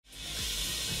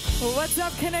Well, what's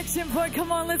up, Connection Point?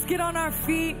 Come on, let's get on our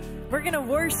feet. We're going to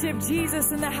worship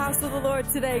Jesus in the house of the Lord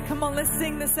today. Come on, let's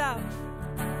sing this out.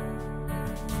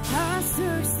 I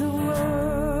searched the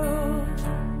world,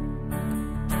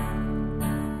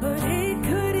 but it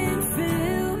couldn't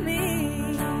fill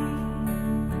me.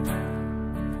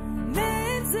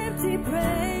 Man's empty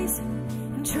praise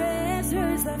and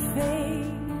treasures that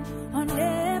fade are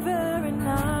never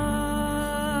enough.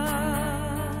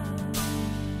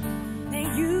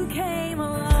 And you came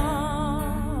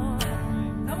along,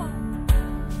 come on,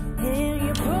 and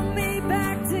you put me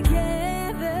back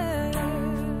together.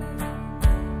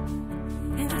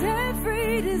 And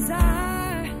every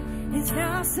desire is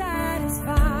now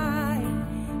satisfied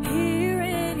here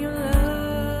in your love.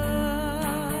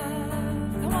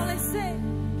 Come on, let's sing.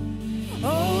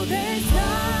 Oh, there's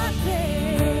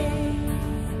nothing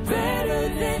better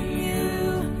than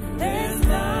you. There's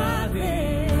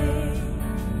nothing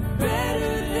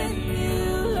better than you,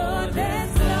 Lord.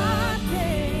 There's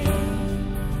nothing,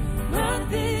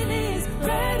 nothing is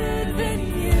better than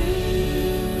you.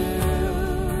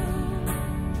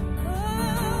 Oh,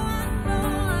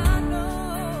 I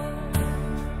know,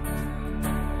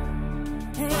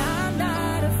 and I'm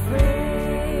not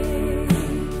afraid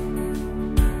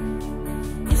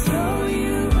to show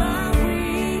you my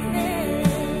weakness.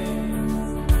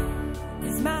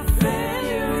 It's my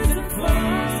failures and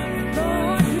flaws,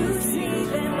 Lord, you see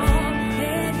them all,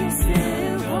 and you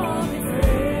still call me friend.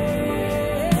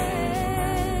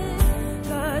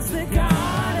 'Cause the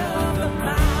God of the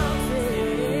mountain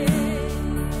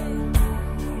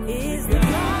is the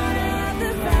God of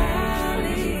the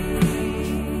valley,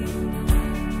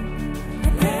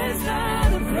 and there's not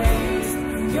a place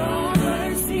your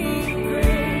mercy and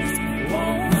grace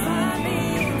won't find me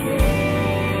again.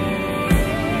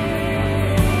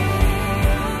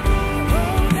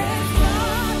 Oh, there's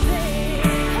nothing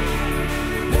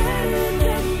better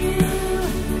than you.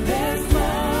 There's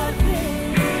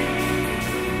nothing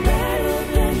better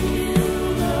than you,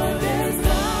 Lord. There's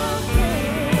nothing,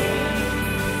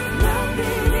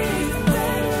 nothing is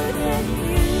better than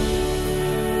you.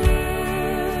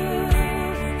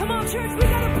 Come on, church, we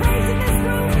gotta praise in this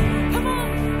room. Come on,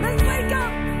 let's wake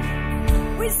up.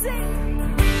 We sing.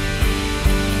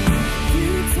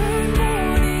 You turn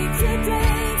mourning to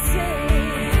dancing.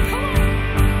 Come on.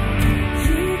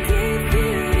 You give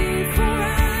beauty for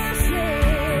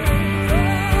ashes. Oh,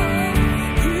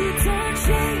 you turn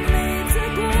shame into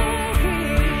glory.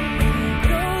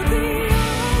 You're the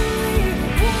only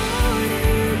one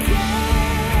who can.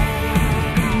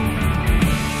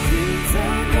 You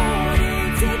turn mourning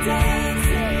to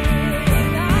dancing.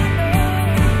 I know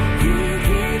you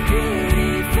give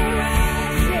beauty for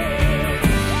ashes.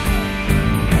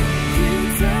 You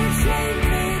turn shame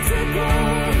into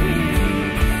glory.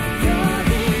 You're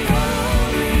the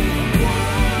only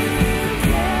one who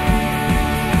can.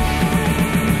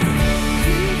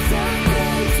 You turn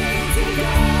grace into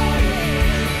garden.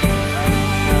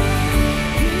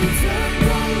 You turn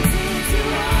roads into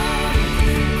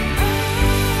armies.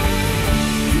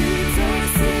 You turn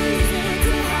cities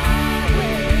into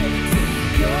highways.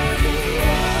 You're the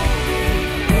only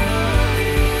one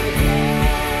who can.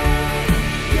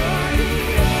 You're the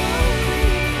only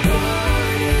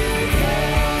one who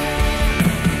can.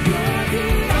 You're the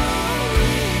only one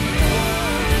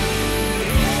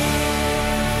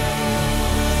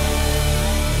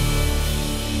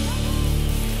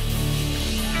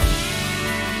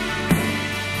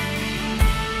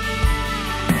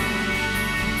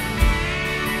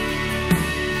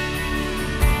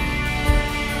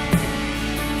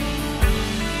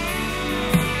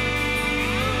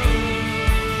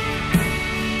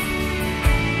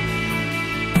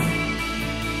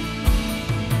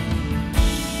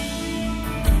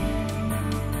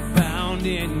Found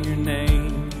in your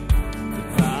name the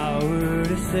power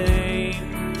to save.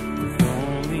 With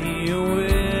only a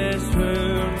whisper,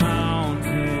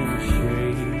 mountains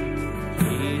shake.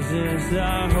 Jesus,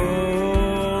 our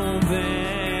hope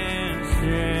and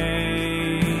strength.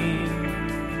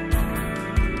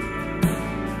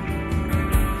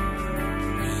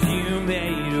 'Cause you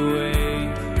made a way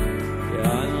to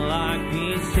unlock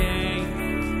these chains.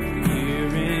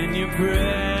 Here in your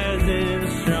presence,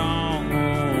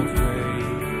 strongholds break.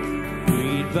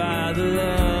 Freed by the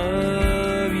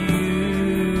love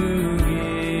you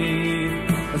gave.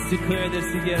 Let's declare this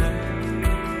together.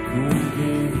 We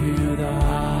give you the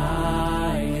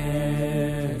highest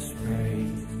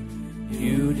praise.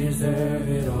 You deserve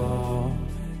it all.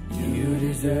 You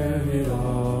deserve it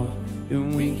all.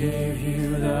 And we gave you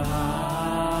the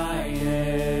highest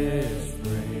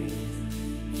praise.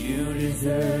 You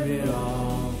deserve it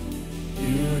all.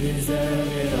 You deserve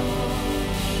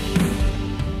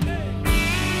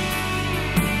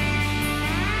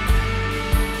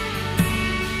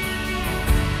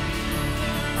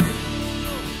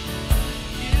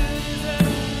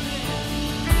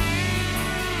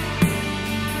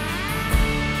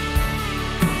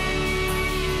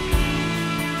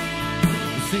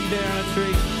there on a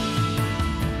tree?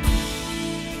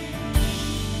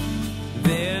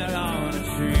 There on a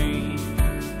tree,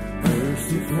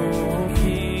 merciful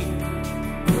King,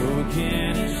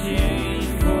 broken and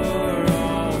shamed for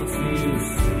all to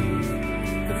see.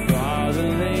 The Father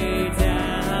laid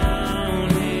down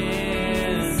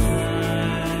His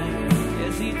life.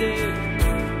 Yes, He did.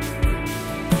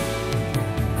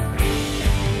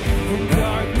 From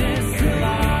darkness to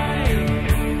light,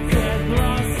 death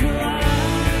lost to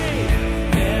life,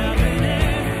 heaven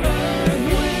and earth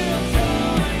will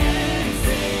join and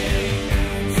sing.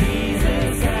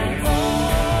 Jesus has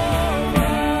overcome.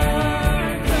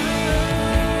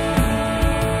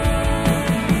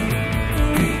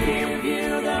 We give you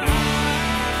the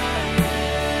highest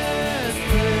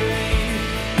praise.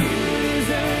 You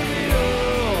deserve it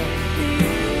all.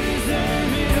 You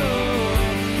deserve it all.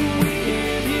 We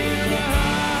give you the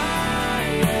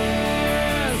highest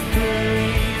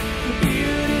praise.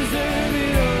 You deserve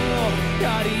it all.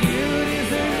 God, you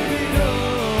deserve it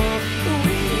all.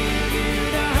 We give you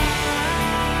the highest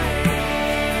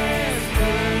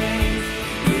praise.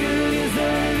 You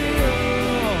deserve it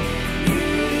all. You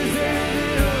deserve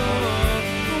it all.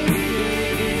 We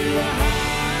give you the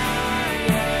highest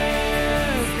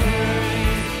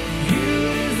praise. You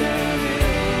deserve it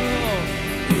all.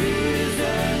 You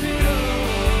deserve it all.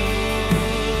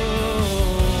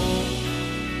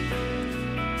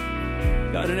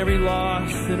 God, in every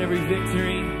loss and every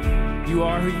victory, you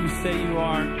are who you say you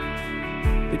are.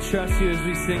 We trust you as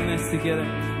we sing this together.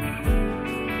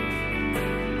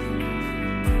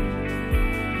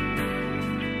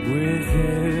 With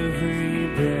every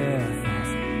breath that's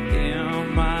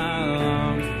in my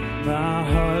lungs, my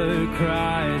heart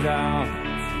cries out,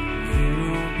 you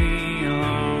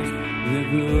belongs the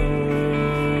glory.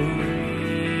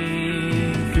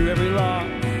 Through every loss,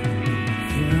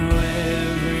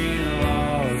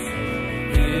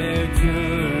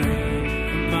 victory,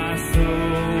 my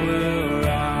soul will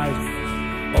rise,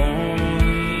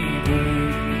 only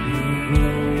bring you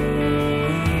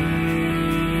glory.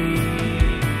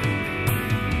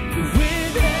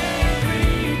 With every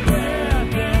breath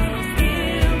that's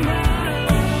in my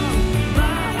lungs,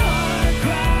 my heart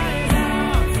cries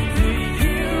out, to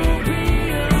you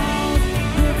belongs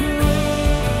the glory.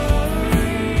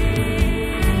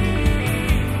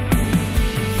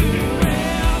 Through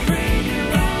every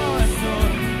loss or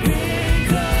victory,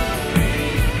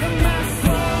 my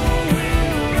soul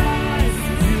will rise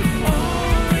to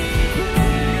only bring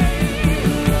you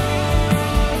glory.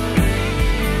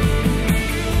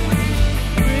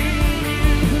 Bring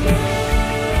you glory.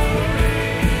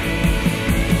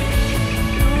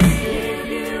 We give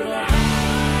you the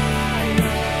highest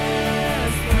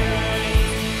praise.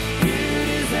 You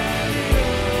deserve it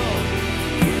all.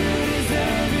 You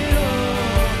deserve it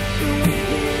all. We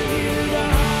give you the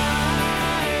highest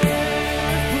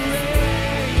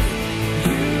praise.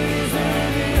 You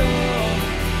deserve it all.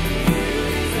 You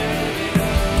deserve it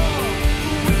all.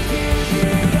 We give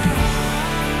you the highest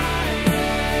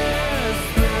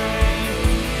praise.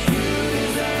 You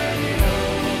deserve it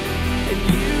all. And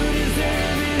you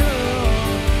deserve it all.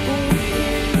 We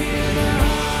give you the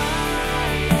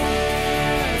highest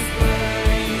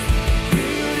praise.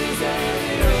 You deserve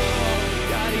it all.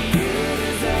 God, you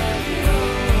deserve it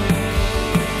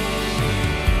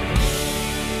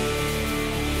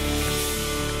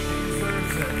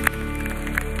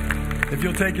If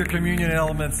you'll take your communion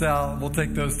elements out, we'll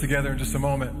take those together in just a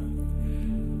moment.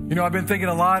 You know, I've been thinking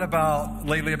a lot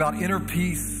lately about inner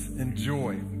peace and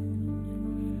joy.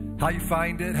 How you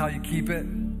find it, how you keep it.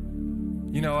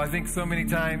 You know, I think so many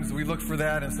times we look for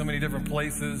that in so many different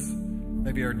places.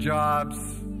 Maybe our jobs,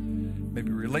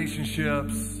 maybe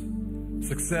relationships,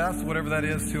 success, whatever that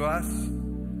is to us.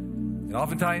 And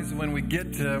oftentimes when we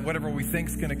get to whatever we think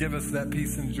is going to give us that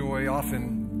peace and joy,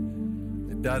 often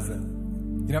it doesn't.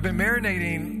 You know, I've been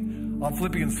marinating on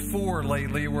Philippians 4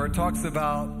 lately, where it talks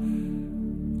about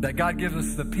that God gives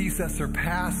us the peace that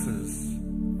surpasses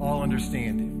all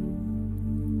understanding.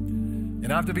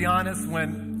 And I have to be honest,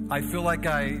 when I feel like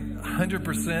I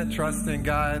 100% trust in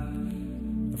God,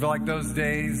 I feel like those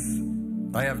days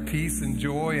I have peace and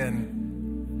joy.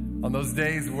 And on those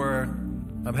days where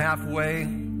I'm halfway,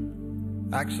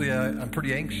 actually I'm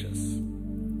pretty anxious.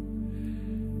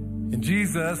 And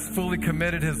Jesus fully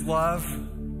committed his love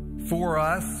for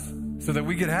us so that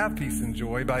we could have peace and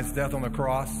joy by his death on the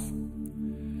cross.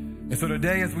 And so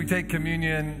today, as we take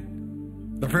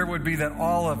communion, the prayer would be that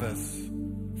all of us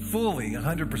fully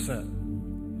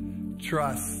 100%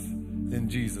 trust in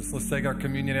Jesus. Let's take our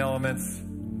communion elements.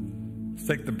 Let's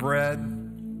take the bread.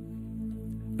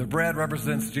 The bread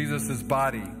represents Jesus'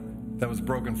 body that was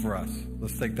broken for us.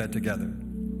 Let's take that together.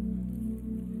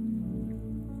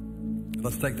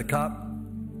 Let's take the cup.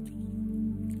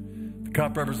 The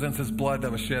cup represents his blood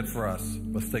that was shed for us.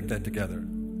 Let's take that together.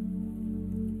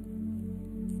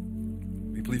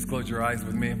 Will you please close your eyes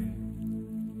with me?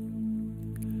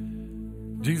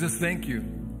 Jesus, thank you.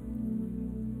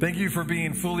 Thank you for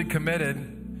being fully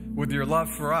committed with your love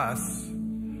for us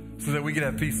so that we could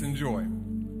have peace and joy.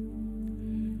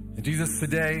 And Jesus,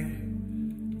 today,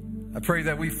 I pray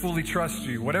that we fully trust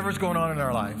you, whatever's going on in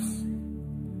our lives.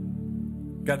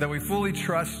 God, that we fully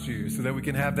trust you so that we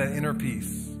can have that inner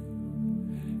peace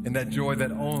and that joy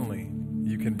that only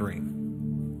you can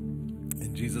bring.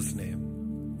 In Jesus'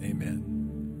 name,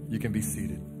 amen. You can be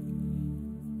seated.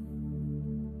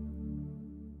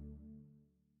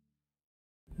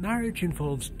 Marriage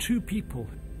involves two people.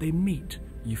 They meet.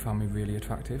 You found me really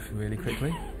attractive really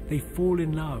quickly. They fall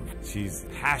in love. She's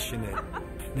passionate.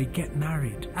 They get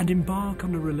married and embark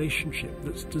on a relationship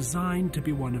that's designed to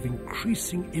be one of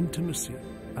increasing intimacy.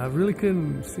 I really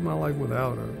couldn't see my life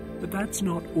without her. But that's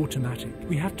not automatic.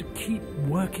 We have to keep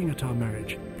working at our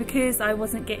marriage. Because I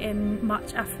wasn't getting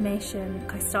much affirmation,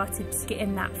 I started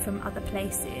getting that from other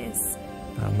places.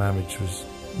 Our marriage was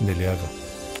nearly over.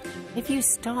 If you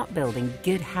start building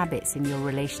good habits in your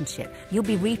relationship, you'll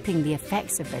be reaping the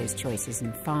effects of those choices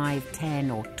in 5,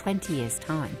 10, or 20 years'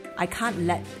 time. I can't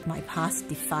let my past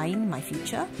define my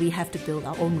future. We have to build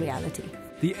our own reality.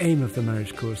 The aim of the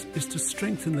marriage course is to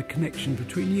strengthen the connection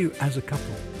between you as a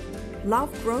couple.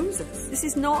 Love grows us. This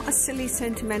is not a silly,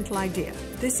 sentimental idea.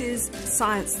 This is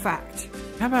science fact.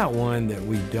 How about one that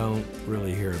we don't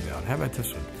really hear about? How about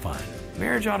this one? Fun.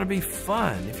 Marriage ought to be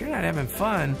fun. If you're not having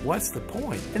fun, what's the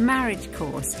point? The marriage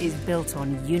course is built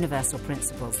on universal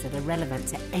principles that are relevant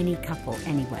to any couple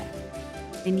anywhere.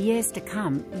 In years to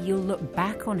come, you'll look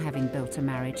back on having built a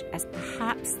marriage as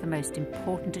perhaps the most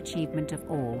important achievement of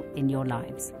all in your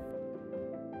lives.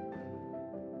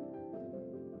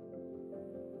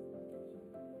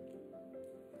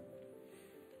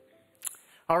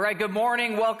 All right, good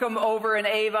morning. Welcome over in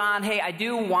Avon. Hey, I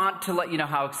do want to let you know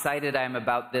how excited I am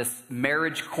about this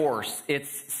marriage course.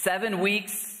 It's 7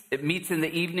 weeks. It meets in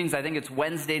the evenings. I think it's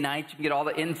Wednesday night. You can get all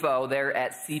the info there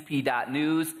at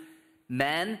cp.news.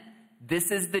 Men,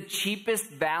 this is the cheapest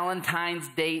Valentine's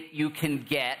date you can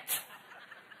get.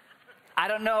 I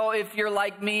don't know if you're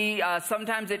like me.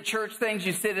 Sometimes at church things,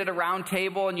 you sit at a round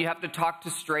table and you have to talk to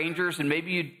strangers, and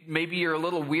maybe you're a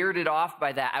little weirded off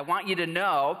by that. I want you to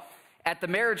know, at the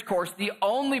marriage course, the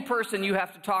only person you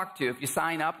have to talk to, if you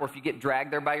sign up or if you get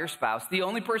dragged there by your spouse, the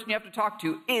only person you have to talk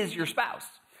to is your spouse.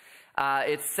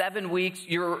 It's 7 weeks.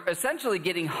 You're essentially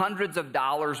getting hundreds of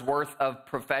dollars worth of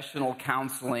professional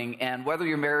counseling, and whether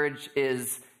your marriage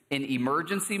is in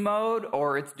emergency mode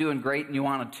or it's doing great and you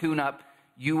want to tune up,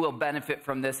 you will benefit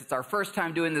from this. It's our first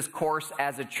time doing this course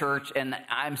as a church, and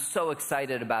I'm so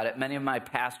excited about it. Many of my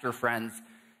pastor friends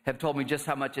have told me just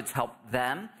how much it's helped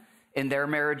them in their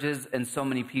marriages and so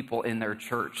many people in their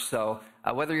church. So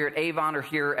whether you're at Avon or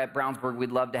here at Brownsburg,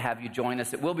 we'd love to have you join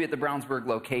us. It will be at the Brownsburg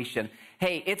location.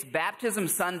 Hey, it's Baptism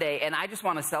Sunday, and I just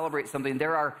want to celebrate something.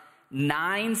 There are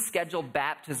 9 scheduled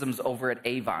baptisms over at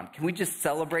Avon. Can we just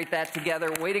celebrate that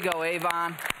together? Way to go,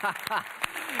 Avon.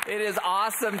 It is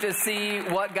awesome to see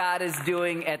what God is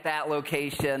doing at that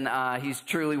location. He's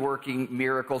truly working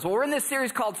miracles. Well, we're in this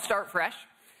series called Start Fresh.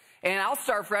 And I'll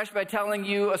start fresh by telling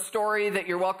you a story that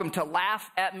you're welcome to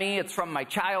laugh at me. It's from my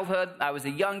childhood. I was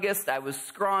the youngest. I was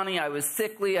scrawny. I was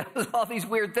sickly. I was all these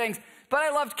weird things. But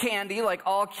I loved candy like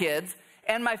all kids.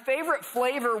 And my favorite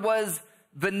flavor was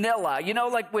vanilla. You know,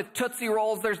 like with Tootsie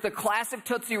Rolls, there's the classic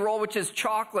Tootsie Roll, which is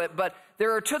chocolate. But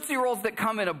there are Tootsie Rolls that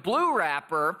come in a blue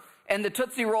wrapper, and the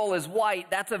Tootsie Roll is white.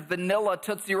 That's a vanilla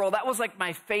Tootsie Roll. That was like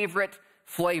my favorite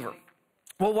flavor.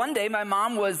 Well, one day my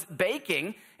mom was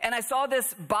baking, and I saw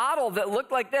this bottle that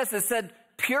looked like this. It said,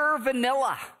 pure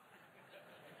vanilla.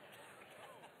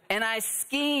 And I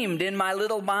schemed in my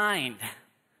little mind.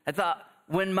 I thought,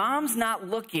 when mom's not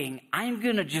looking, I'm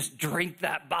going to just drink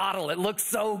that bottle. It looks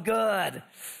so good.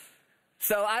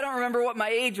 So I don't remember what my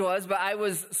age was, but I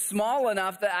was small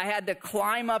enough that I had to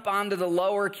climb up onto the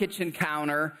lower kitchen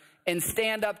counter and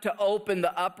stand up to open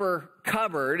the upper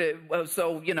cupboard.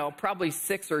 So, you know, probably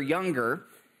 6 or younger.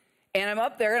 And I'm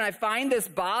up there and I find this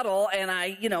bottle and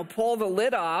I, pull the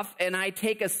lid off and I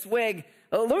take a swig.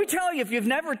 Let me tell you, if you've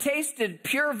never tasted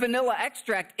pure vanilla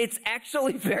extract, it's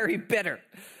actually very bitter.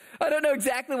 I don't know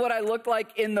exactly what I looked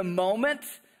like in the moment,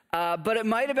 but it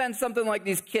might have been something like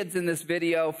these kids in this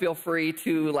video. Feel free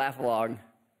to laugh along.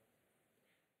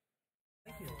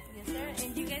 Yes, sir.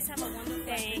 And you guys have a wonderful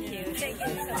day. Thank you. Thank you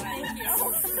so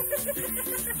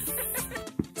much.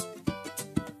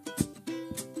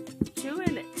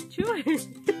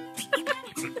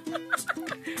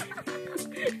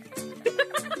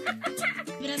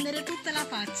 Prendere tutta la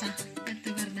faccia.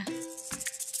 Aspetta, guarda.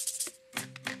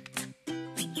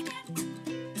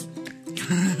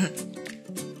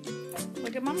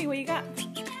 Look at mommy, what you got?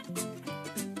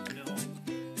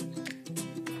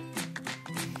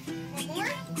 One more?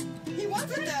 He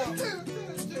wants it though.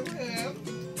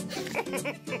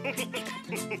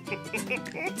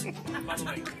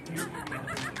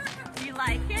 Do you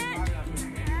like it?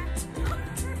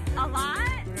 A lot?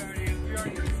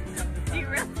 Do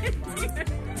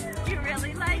you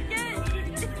really like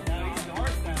it?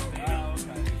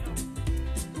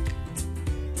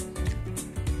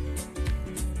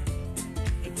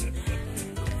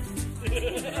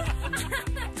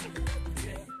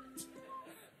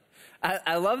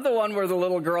 I love the one where the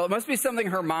little girl, it must be something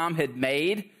her mom had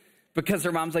made, because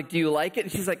her mom's like, do you like it?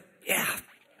 And she's like,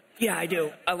 yeah, I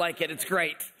do. I like it. It's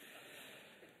great.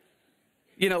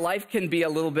 You know, life can be a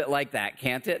little bit like that,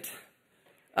 can't it?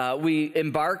 We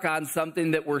embark on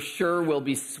something that we're sure will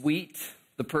be sweet,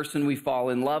 the person we fall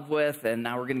in love with, and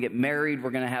now we're going to get married.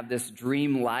 We're going to have this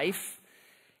dream life.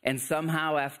 And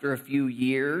somehow after a few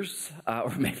years,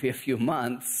 or maybe a few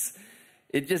months,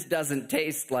 it just doesn't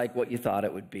taste like what you thought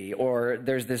it would be. Or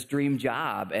there's this dream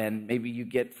job, and maybe you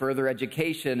get further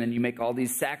education, and you make all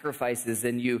these sacrifices,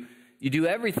 and you do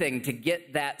everything to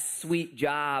get that sweet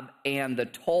job, and the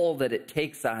toll that it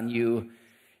takes on you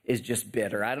is just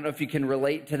bitter. I don't know if you can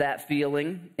relate to that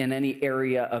feeling in any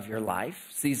area of your life.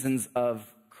 Seasons of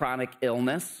chronic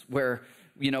illness where,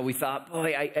 we thought,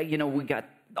 boy, we got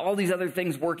all these other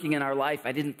things working in our life.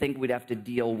 I didn't think we'd have to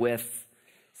deal with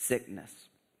sickness.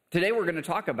 Today we're going to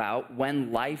talk about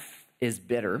when life is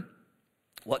bitter.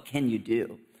 What can you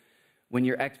do when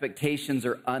your expectations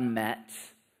are unmet,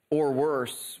 or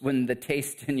worse, when the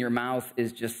taste in your mouth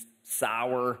is just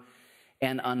sour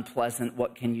and unpleasant?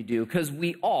 What can you do? Because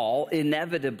we all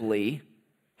inevitably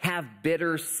have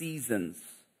bitter seasons,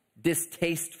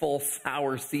 distasteful,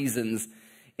 sour seasons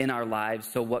in our lives.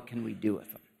 So what can we do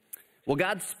with them? Well,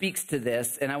 God speaks to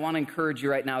this, and I want to encourage you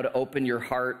right now to open your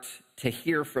heart to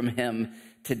hear from him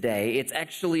today. It's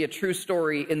actually a true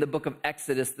story in the book of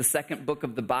Exodus, the second book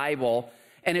of the Bible,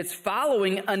 and it's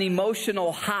following an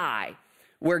emotional high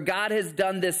where God has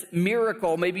done this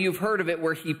miracle. Maybe you've heard of it,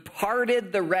 where he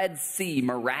parted the Red Sea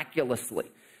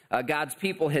miraculously. God's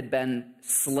people had been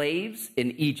slaves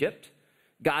in Egypt.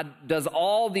 God does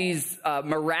all these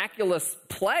miraculous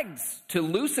plagues to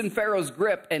loosen Pharaoh's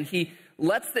grip, and he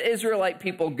lets the Israelite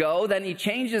people go. Then he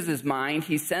changes his mind.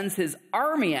 He sends his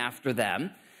army after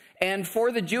them. And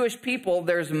for the Jewish people,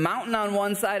 there's a mountain on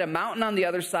one side, a mountain on the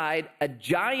other side, a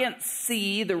giant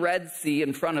sea, the Red Sea,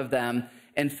 in front of them,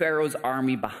 and Pharaoh's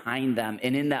army behind them.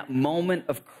 And in that moment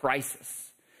of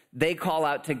crisis, they call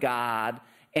out to God,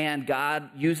 and God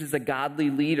uses a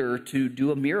godly leader to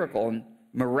do a miracle and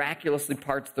miraculously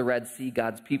parts the Red Sea.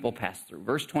 God's people pass through.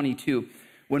 Verse 22,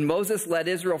 when Moses led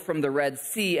Israel from the Red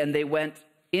Sea, and they went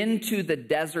into the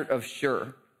desert of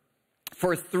Shur,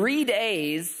 for 3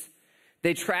 days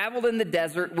they traveled in the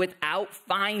desert without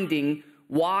finding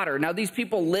water. Now, these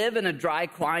people live in a dry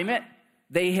climate.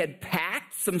 They had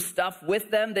packed some stuff with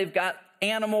them. They've got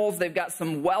animals. They've got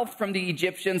some wealth from the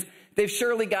Egyptians. They've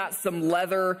surely got some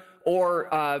leather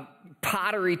or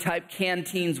pottery-type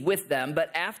canteens with them.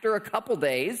 But after a couple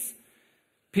days,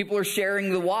 people are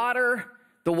sharing the water.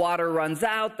 The water runs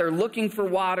out. They're looking for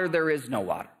water. There is no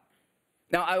water.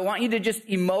 Now, I want you to just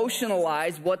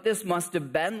emotionalize what this must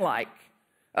have been like.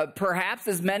 Perhaps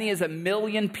as many as 1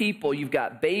 million people. You've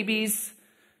got babies.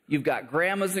 You've got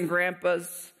grandmas and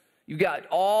grandpas. You've got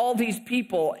all these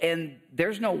people, and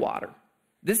there's no water.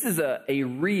 This is a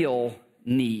real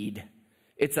need.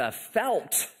 It's a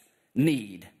felt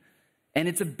need, and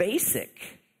it's a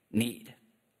basic need,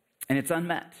 and it's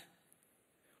unmet.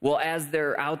 Well, as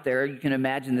they're out there, you can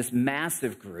imagine this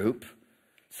massive group,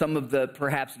 some of the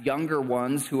perhaps younger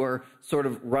ones who are sort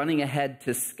of running ahead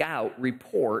to scout,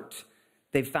 report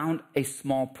they found a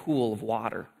small pool of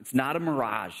water. It's not a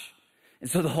mirage. And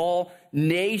so the whole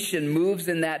nation moves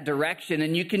in that direction,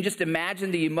 and you can just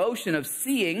imagine the emotion of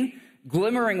seeing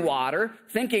glimmering water,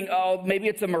 thinking, oh, maybe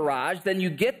it's a mirage. Then you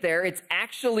get there, it's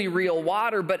actually real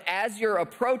water, but as you're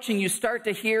approaching, you start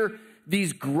to hear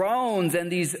these groans and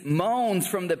these moans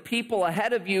from the people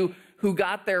ahead of you who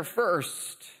got there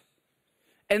first.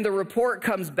 And the report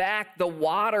comes back, the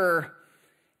water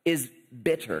is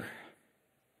bitter.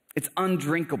 It's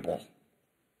undrinkable.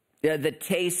 The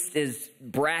taste is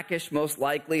brackish, most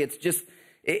likely.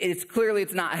 It's clearly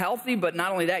it's not healthy, but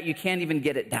not only that, you can't even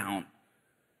get it down.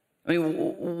 I mean,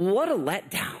 what a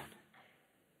letdown.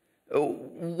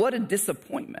 What a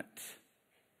disappointment.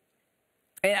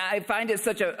 And I find it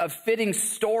such a fitting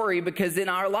story because in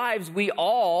our lives, we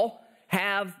all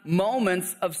have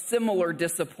moments of similar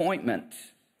disappointment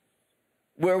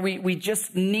where we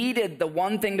just needed the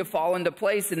one thing to fall into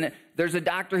place. And there's a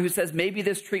doctor who says, maybe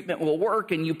this treatment will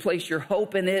work, and you place your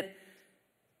hope in it,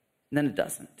 and then it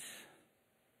doesn't.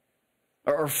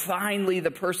 Or finally,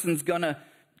 the person's going to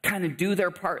kind of do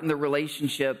their part in the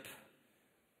relationship,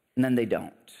 and then they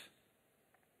don't.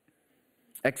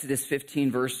 Exodus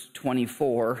 15, verse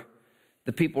 24,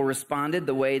 the people responded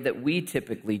the way that we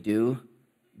typically do.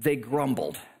 They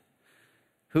grumbled.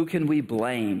 Who can we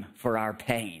blame for our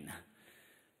pain?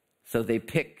 So they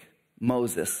pick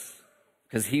Moses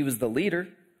because he was the leader.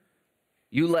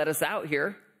 You let us out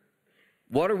here.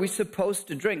 What are we supposed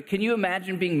to drink? Can you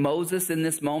imagine being Moses in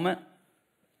this moment?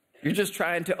 You're just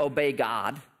trying to obey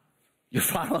God. You're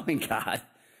following God.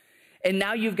 And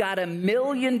now you've got 1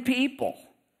 million people.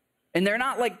 And they're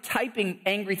not like typing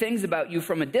angry things about you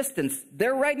from a distance.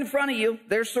 They're right in front of you.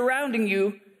 They're surrounding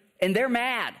you, and they're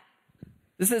mad.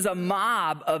 This is a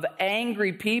mob of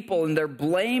angry people, and they're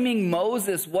blaming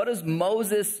Moses. What does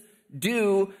Moses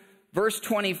do? Verse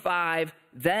 25,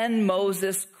 then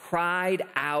Moses cried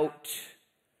out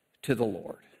to the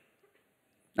Lord.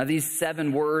 Now, these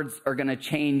 7 words are going to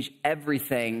change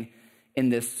everything in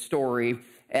this story.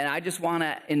 And I just want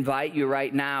to invite you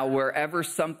right now, wherever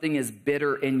something is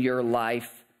bitter in your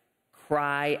life,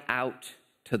 cry out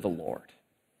to the Lord.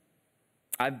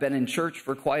 I've been in church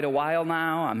for quite a while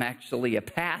now. I'm actually a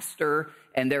pastor,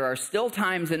 and there are still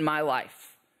times in my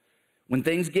life when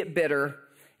things get bitter,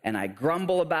 and I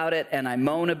grumble about it, and I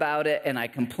moan about it, and I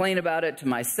complain about it to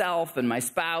myself and my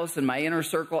spouse and my inner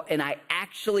circle, and I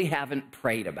actually haven't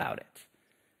prayed about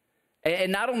it.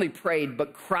 And not only prayed,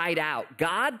 but cried out,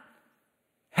 God,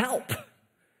 help.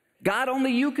 God,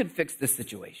 only you could fix this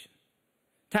situation.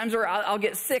 Times where I'll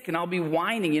get sick and I'll be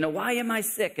whining, why am I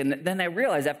sick? And then I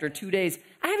realize after 2 days,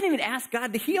 I haven't even asked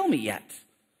God to heal me yet.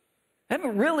 I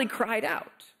haven't really cried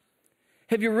out.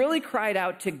 Have you really cried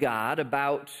out to God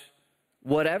about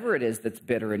whatever it is that's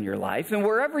bitter in your life? And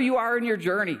wherever you are in your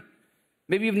journey,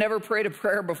 maybe you've never prayed a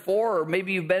prayer before, or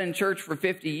maybe you've been in church for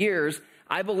 50 years,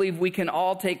 I believe we can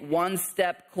all take one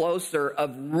step closer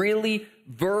of really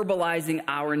verbalizing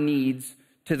our needs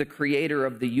to the creator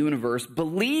of the universe,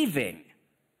 believing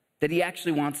that he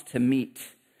actually wants to meet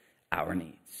our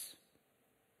needs.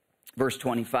 Verse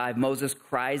 25, Moses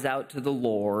cries out to the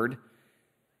Lord,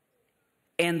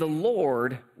 and the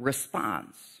Lord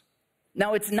responds.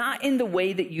 Now, it's not in the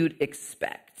way that you'd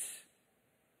expect,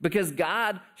 because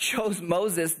God shows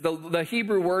Moses, the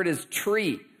Hebrew word is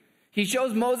tree. He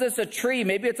shows Moses a tree.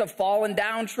 Maybe it's a fallen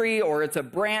down tree, or it's a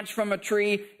branch from a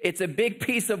tree. It's a big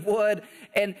piece of wood.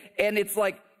 And it's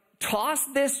like, toss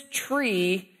this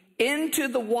tree into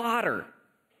the water.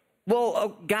 Well,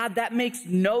 oh God, that makes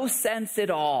no sense at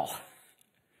all.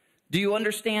 Do you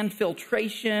understand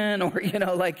filtration? Or,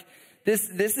 this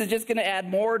is just going to add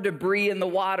more debris in the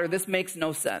water. This makes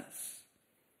no sense.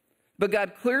 But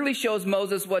God clearly shows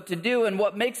Moses what to do, and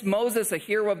what makes Moses a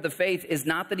hero of the faith is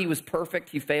not that he was perfect.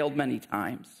 He failed many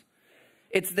times.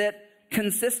 It's that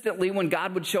consistently when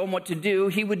God would show him what to do,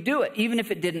 he would do it, even if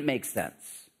it didn't make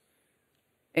sense.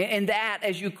 And that,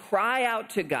 as you cry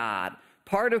out to God,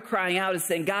 part of crying out is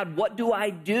saying, God, what do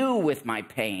I do with my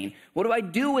pain? What do I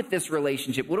do with this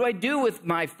relationship? What do I do with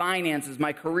my finances,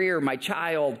 my career, my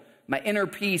child, my inner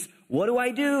peace? What do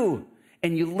I do?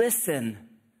 And you listen.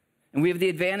 And we have the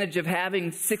advantage of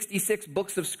having 66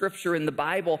 books of scripture in the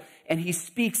Bible, and he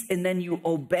speaks, and then you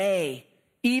obey,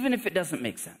 even if it doesn't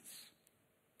make sense.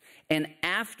 And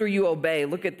after you obey,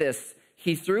 look at this.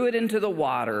 He threw it into the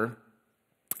water,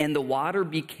 and the water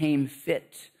became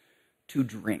fit to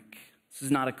drink. This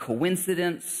is not a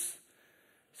coincidence.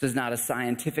 This is not a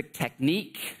scientific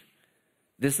technique.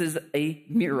 This is a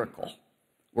miracle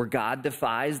where God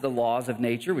defies the laws of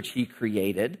nature, which he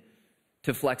created,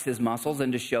 to flex his muscles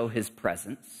and to show his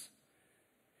presence.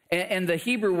 And the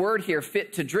Hebrew word here,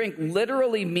 fit to drink,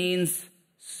 literally means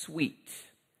sweet.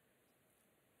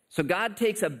 So God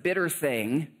takes a bitter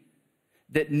thing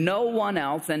that no one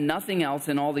else and nothing else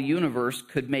in all the universe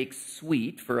could make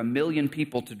sweet for 1 million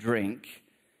people to drink.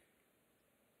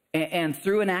 And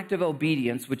through an act of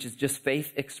obedience, which is just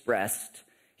faith expressed,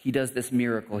 he does this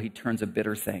miracle. He turns a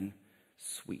bitter thing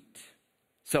sweet.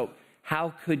 So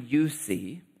how could you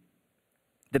see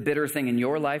the bitter thing in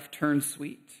your life turns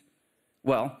sweet?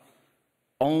 Well,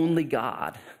 only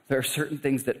God. There are certain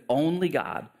things that only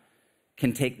God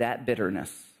can take that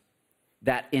bitterness,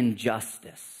 that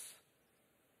injustice,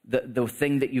 the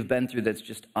thing that you've been through that's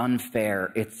just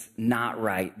unfair. It's not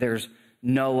right. There's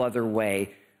no other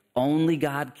way. Only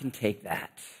God can take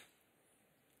that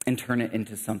and turn it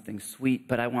into something sweet.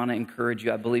 But I want to encourage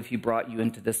you. I believe he brought you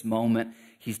into this moment.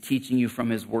 He's teaching you from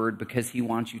his word because he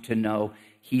wants you to know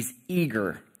he's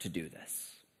eager to do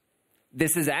this.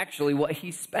 This is actually what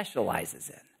he specializes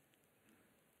in.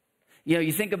 You know,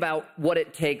 you think about what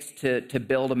it takes to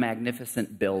build a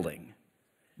magnificent building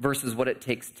versus what it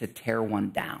takes to tear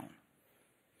one down.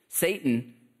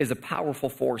 Satan is a powerful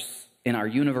force in our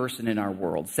universe and in our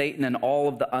world. Satan and all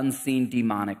of the unseen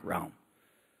demonic realm.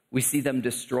 We see them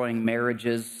destroying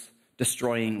marriages,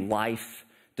 destroying life,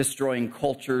 destroying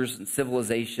cultures and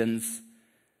civilizations.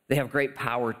 They have great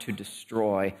power to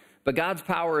destroy. But God's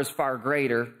power is far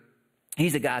greater.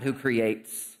 He's a God who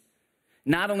creates.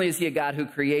 Not only is he a God who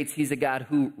creates, he's a God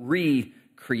who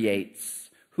recreates,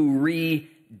 who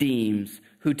redeems,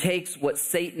 who takes what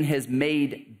Satan has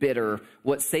made bitter,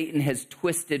 what Satan has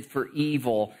twisted for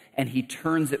evil, and he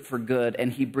turns it for good,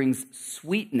 and he brings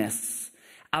sweetness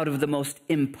out of the most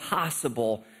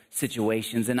impossible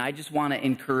situations. And I just want to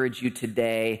encourage you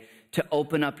today to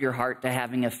open up your heart to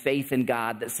having a faith in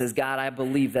God that says, God, I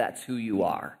believe that's who you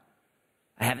are.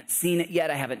 I haven't seen it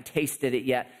yet, I haven't tasted it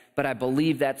yet, but I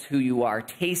believe that's who you are.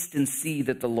 Taste and see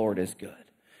that the Lord is good.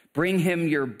 Bring him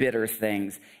your bitter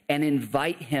things and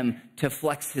invite him to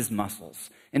flex his muscles.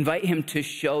 Invite him to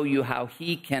show you how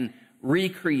he can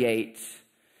recreate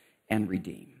and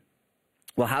redeem.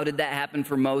 Well, how did that happen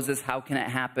for Moses? How can it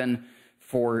happen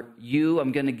for you?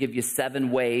 I'm going to give you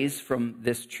 7 ways from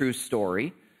this true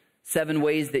story. 7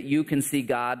 ways that you can see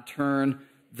God turn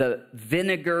the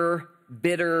vinegar,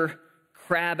 bitter,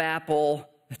 crabapple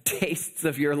tastes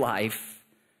of your life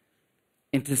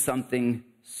into something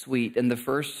sweet. And the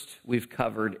first we've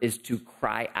covered is to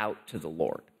cry out to the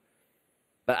Lord.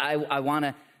 But I want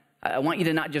you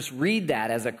to not just read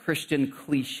that as a Christian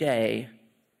cliche.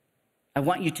 I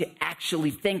want you to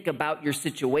actually think about your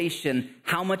situation.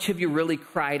 How much have you really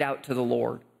cried out to the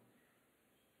Lord?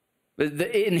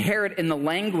 Inherent in the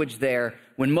language there,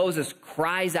 when Moses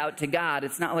cries out to God,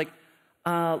 it's not like,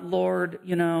 Lord,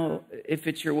 you know, if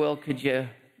it's your will, could you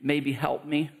maybe help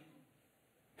me?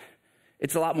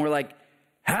 It's a lot more like,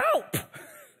 help!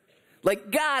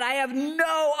 Like, God, I have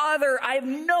no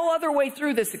other way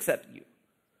through this except you.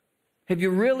 Have you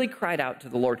really cried out to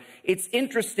the Lord? It's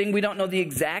interesting, we don't know the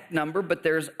exact number, but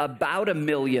there's about 1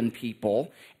 million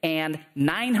people, and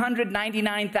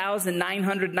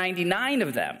 999,999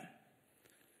 of them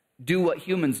do what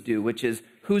humans do, which is,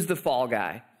 who's the fall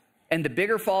guy? And the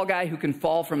bigger fall guy who can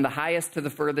fall from the highest to the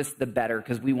furthest, the better,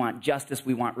 because we want justice,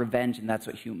 we want revenge, and that's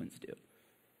what humans do.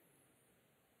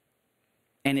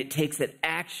 And it takes an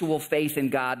actual faith in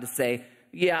God to say,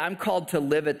 yeah, I'm called to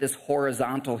live at this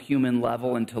horizontal human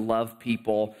level and to love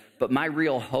people, but my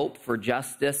real hope for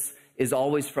justice is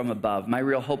always from above. My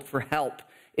real hope for help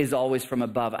is always from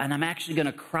above. And I'm actually going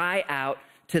to cry out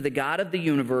to the God of the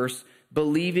universe,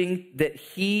 believing that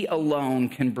he alone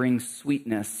can bring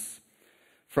sweetness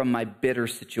from my bitter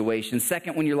situation.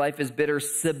 Second, when your life is bitter,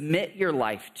 submit your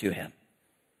life to him.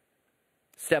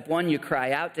 Step 1, you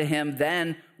cry out to him.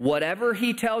 Then, whatever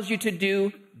he tells you to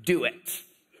do, do it.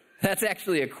 That's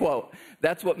actually a quote.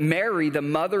 That's what Mary, the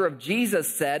mother of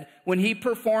Jesus, said when he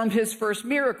performed his first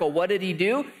miracle. What did he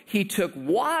do? He took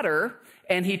water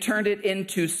and he turned it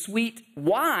into sweet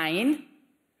wine.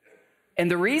 And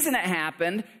the reason it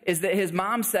happened is that his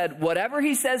mom said, whatever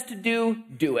he says to do,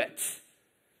 do it.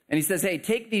 And he says, hey,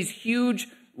 take these huge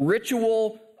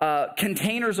ritual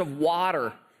containers of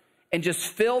water and just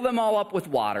fill them all up with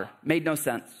water. Made no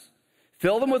sense.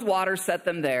 Fill them with water, set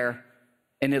them there,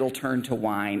 and it'll turn to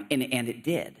wine. And it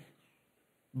did.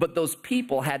 But those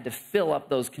people had to fill up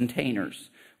those containers.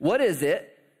 What is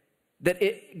it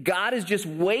that God is just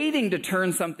waiting to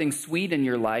turn something sweet in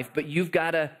your life, but you've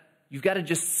got to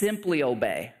just simply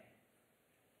obey.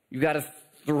 You've got to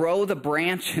throw the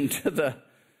branch into the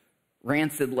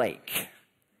rancid lake.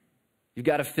 You've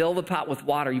got to fill the pot with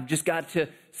water. You've just got to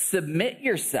submit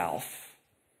yourself.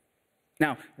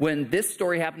 Now, when this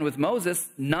story happened with Moses,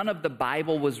 none of the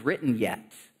Bible was written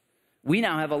yet. We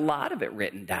now have a lot of it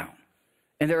written down.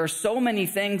 And there are so many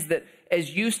things that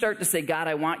as you start to say, God,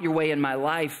 I want your way in my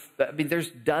life, I mean, there's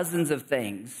dozens of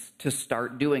things to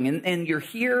start doing. And you're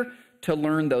here to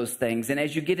learn those things. And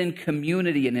as you get in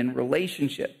community and in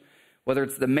relationship, whether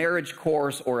it's the marriage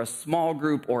course or a small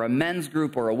group or a men's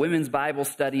group or a women's Bible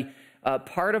study,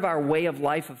 part of our way of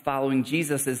life of following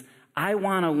Jesus is, I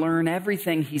want to learn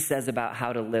everything he says about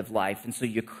how to live life. And so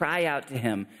you cry out to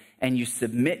him and you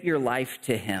submit your life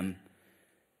to him,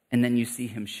 and then you see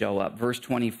him show up. Verse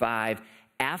 25,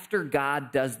 after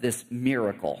God does this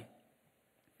miracle,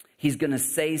 he's going to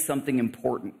say something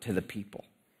important to the people.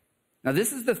 Now,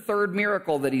 this is the third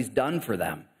miracle that he's done for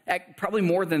them. Probably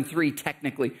more than 3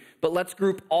 technically. But let's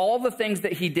group all the things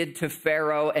that he did to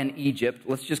Pharaoh and Egypt.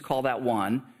 Let's just call that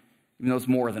 1, even though it's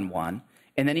more than 1.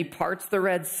 And then he parts the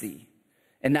Red Sea.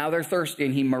 And now they're thirsty,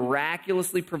 and he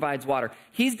miraculously provides water.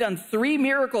 He's done 3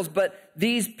 miracles, but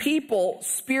these people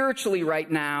spiritually right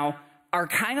now are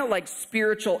kind of like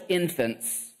spiritual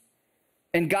infants.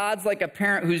 And God's like a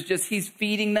parent he's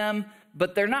feeding them,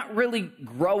 but they're not really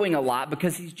growing a lot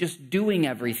because he's just doing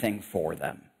everything for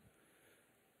them.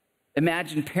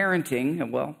 Imagine parenting,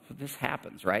 and well, this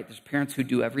happens, right? There's parents who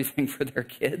do everything for their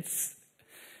kids.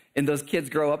 And those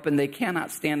kids grow up and they cannot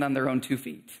stand on their own 2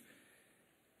 feet.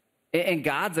 And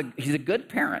he's a good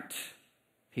parent.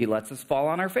 He lets us fall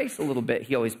on our face a little bit.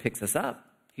 He always picks us up.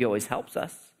 He always helps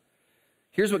us.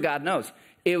 Here's what God knows.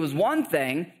 It was one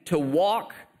thing to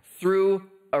walk through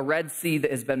a Red Sea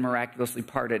that has been miraculously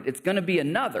parted. It's going to be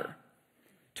another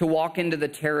to walk into the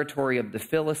territory of the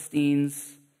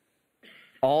Philistines,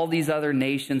 all these other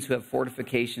nations who have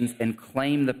fortifications, and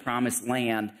claim the promised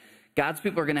land. God's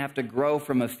people are going to have to grow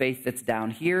from a faith that's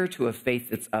down here to a faith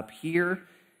that's up here.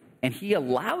 And he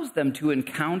allows them to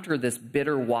encounter this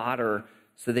bitter water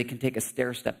so they can take a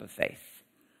stair step of faith.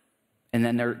 And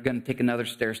then they're going to take another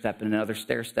stair step and another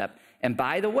stair step. And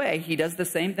by the way, he does the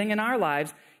same thing in our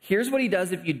lives. Here's what he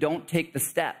does if you don't take the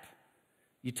step.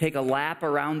 You take a lap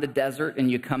around the desert and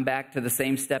you come back to the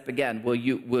same step again. Will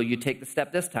you take the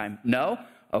step this time? No?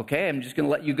 Okay, I'm just going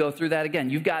to let you go through that again.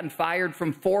 You've gotten fired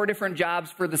from 4 different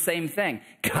jobs for the same thing.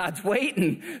 God's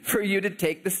waiting for you to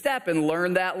take the step and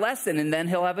learn that lesson, and then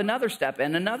he'll have another step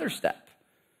and another step.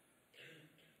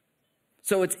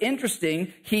 So it's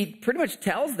interesting. He pretty much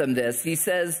tells them this. He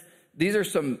says, these are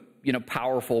some,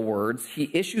 powerful words. He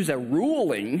issues a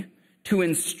ruling to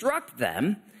instruct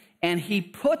them, and he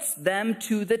puts them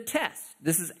to the test.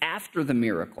 This is after the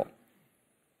miracle.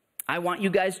 I want you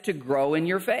guys to grow in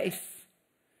your faith.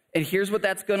 And here's what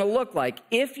that's going to look like.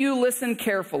 If you listen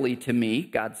carefully to me,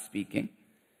 God's speaking,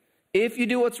 if you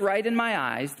do what's right in my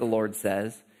eyes, the Lord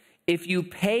says, if you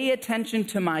pay attention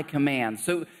to my commands.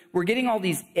 So we're getting all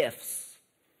these ifs.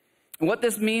 And what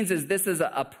this means is this is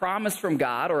a promise from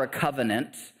God or a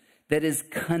covenant that is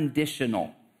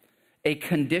conditional, a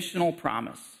conditional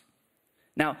promise.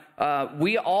 Now,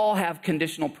 we all have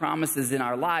conditional promises in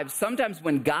our lives. Sometimes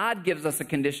when God gives us a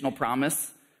conditional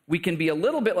promise, we can be a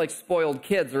little bit like spoiled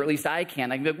kids, or at least I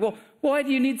can. I can be like, well, why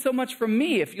do you need so much from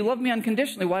me? If you love me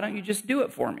unconditionally, why don't you just do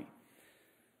it for me?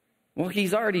 Well,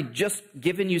 he's already just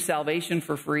given you salvation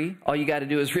for free. All you got to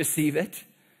do is receive it.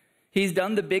 He's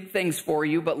done the big things for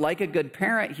you, but like a good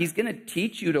parent, he's going to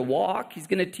teach you to walk. He's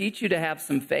going to teach you to have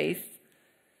some faith.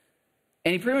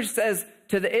 And he pretty much says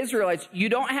to the Israelites, you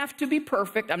don't have to be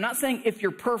perfect. I'm not saying if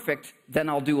you're perfect, then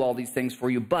I'll do all these things for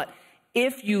you. But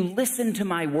if you listen to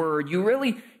my word,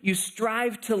 you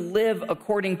strive to live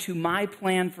according to my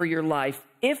plan for your life.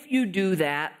 If you do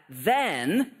that,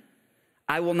 then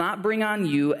I will not bring on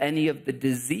you any of the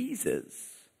diseases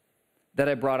that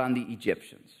I brought on the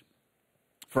Egyptians.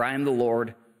 For I am the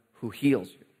Lord who heals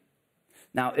you.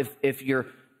 Now, if you're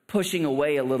pushing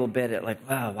away a little bit at like,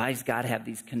 wow, why does God have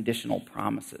these conditional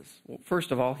promises? Well,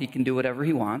 first of all, he can do whatever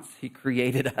he wants. He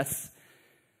created us.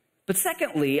 But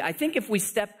secondly, I think if we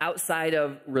step outside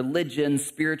of religion,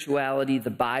 spirituality, the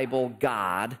Bible,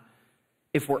 God,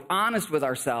 if we're honest with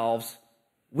ourselves,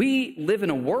 we live in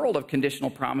a world of conditional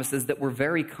promises that we're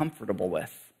very comfortable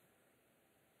with.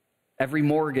 Every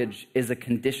mortgage is a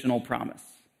conditional promise.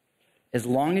 As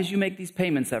long as you make these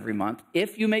payments every month,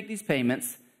 if you make these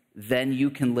payments, then you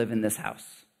can live in this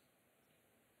house.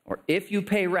 Or if you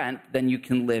pay rent, then you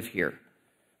can live here.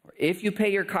 Or if you pay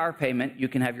your car payment, you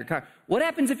can have your car. What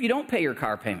happens if you don't pay your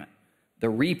car payment? The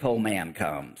repo man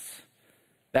comes.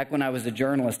 Back when I was a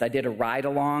journalist, I did a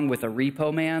ride-along with a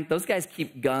repo man. Those guys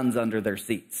keep guns under their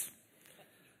seats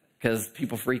because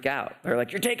people freak out. They're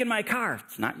like, you're taking my car.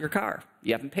 It's not your car.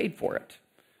 You haven't paid for it.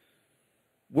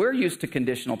 We're used to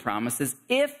conditional promises.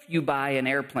 If you buy an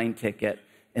airplane ticket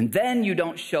and then you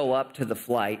don't show up to the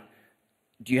flight,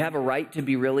 do you have a right to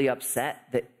be really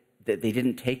upset that they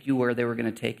didn't take you where they were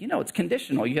going to take you? No, it's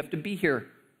conditional. You have to be here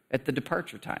at the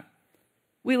departure time.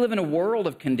 We live in a world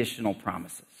of conditional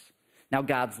promises. Now,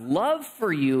 God's love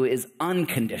for you is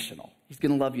unconditional. He's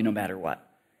going to love you no matter what.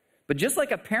 But just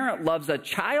like a parent loves a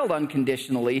child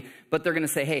unconditionally, but they're going to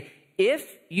say, hey,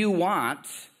 if you want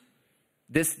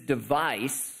this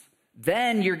device,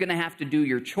 then you're going to have to do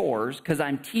your chores because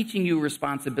I'm teaching you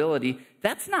responsibility.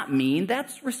 That's not mean.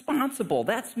 That's responsible.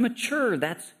 That's mature.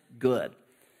 That's good.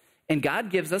 And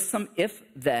God gives us some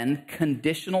if-then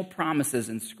conditional promises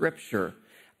in Scripture.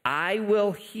 I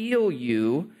will heal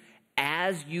you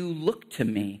as you look to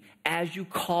me, as you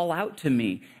call out to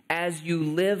me, as you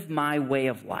live my way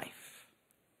of life.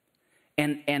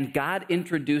 And God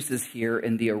introduces here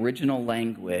in the original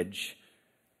language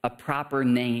a proper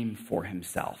name for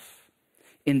himself.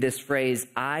 In this phrase,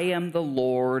 I am the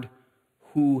Lord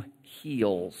who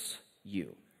heals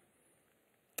you.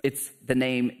 It's the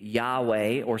name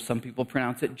Yahweh, or some people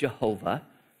pronounce it Jehovah,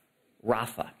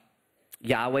 Rapha.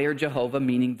 Yahweh or Jehovah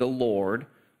meaning the Lord,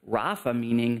 Rapha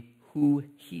meaning who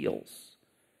heals.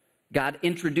 God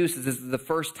introduces, this is the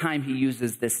first time he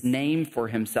uses this name for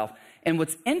himself. And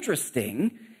what's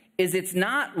interesting is it's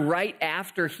not right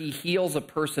after he heals a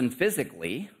person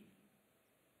physically.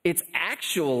 It's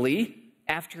actually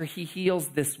after he heals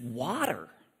this water.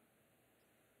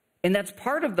 And that's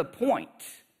part of the point.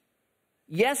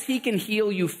 Yes, he can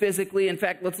heal you physically. In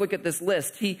fact, let's look at this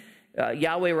list.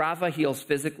 Yahweh Rapha heals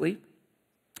physically.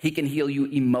 He can heal you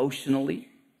emotionally.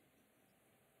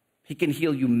 He can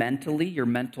heal you mentally, your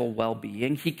mental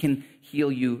well-being. He can heal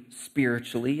you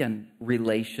spiritually and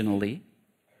relationally.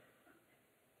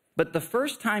 But the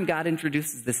first time God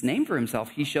introduces this name for himself,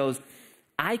 he shows,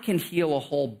 I can heal a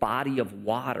whole body of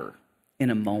water in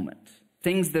a moment.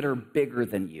 Things that are bigger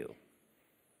than you.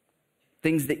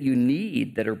 Things that you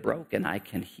need that are broken, I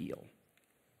can heal.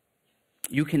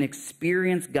 You can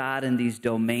experience God in these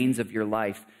domains of your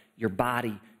life, your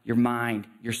body, your mind,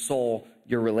 your soul,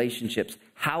 your relationships.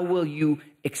 How will you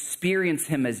experience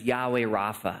him as Yahweh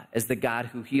Rapha, as the God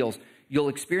who heals? You'll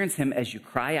experience him as you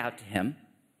cry out to him,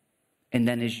 and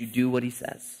then as you do what he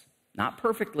says. Not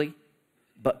perfectly,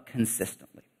 but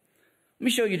consistently. Let me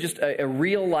show you just a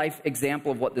real-life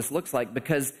example of what this looks like,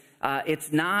 because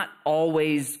it's not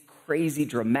always crazy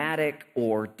dramatic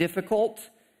or difficult.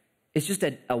 It's just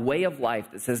a way of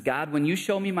life that says, God, when you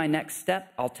show me my next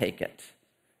step, I'll take it.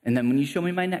 And then when you show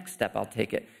me my next step, I'll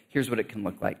take it. Here's what it can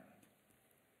look like.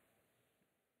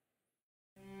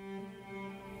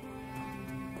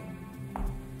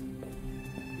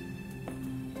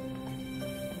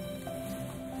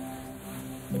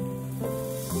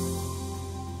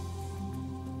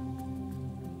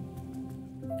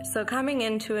 So coming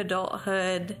into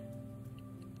adulthood,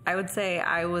 I would say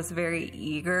I was very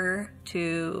eager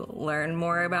to learn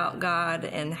more about God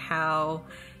and how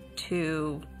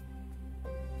to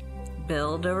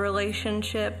build a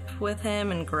relationship with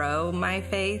him and grow my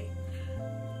faith.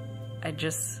 I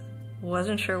just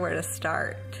wasn't sure where to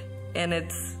start. And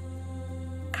it's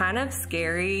kind of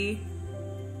scary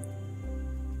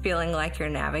feeling like you're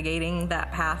navigating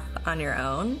that path on your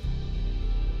own.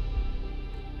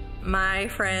 My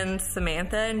friends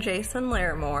Samantha and Jason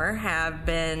Larimore have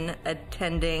been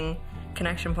attending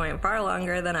Connection Point far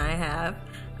longer than I have.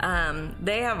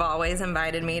 They have always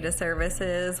invited me to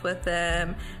services with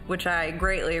them, which I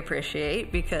greatly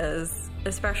appreciate, because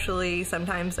especially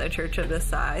sometimes a church of this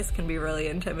size can be really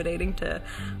intimidating to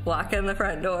walk in the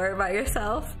front door by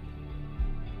yourself.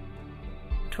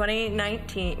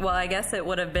 2019, well, I guess it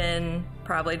would have been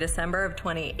probably December of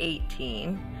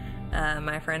 2018.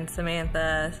 My friend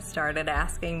Samantha started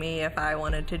asking me if I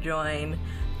wanted to join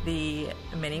the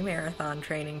mini marathon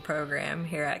training program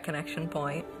here at Connection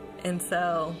Point. And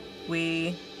so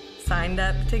we signed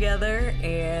up together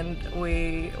and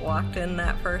we walked in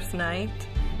that first night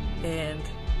and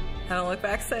haven't looked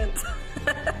back since.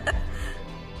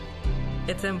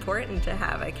 It's important to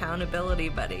have accountability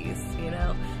buddies, you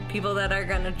know, people that are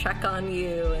going to check on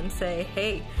you and say,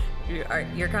 hey,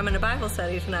 you're coming to Bible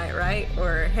study tonight, right?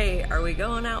 Or, hey, are we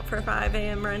going out for 5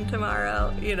 a.m. run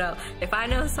tomorrow? You know, if I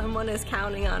know someone is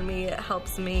counting on me, it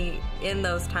helps me in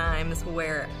those times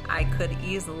where I could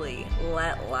easily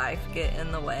let life get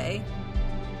in the way.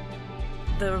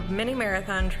 The mini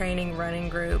marathon training running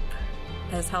group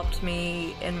has helped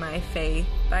me in my faith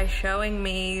by showing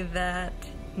me that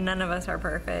none of us are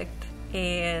perfect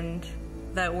and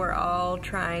that we're all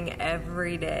trying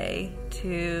every day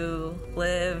to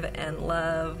live and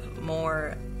love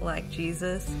more like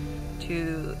Jesus,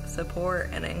 to support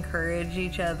and encourage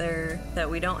each other, that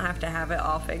we don't have to have it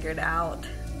all figured out.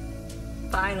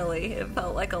 Finally, it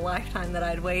felt like a lifetime that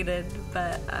I'd waited,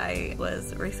 but I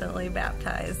was recently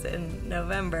baptized in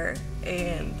November,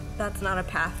 and that's not a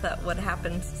path that would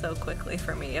happen so quickly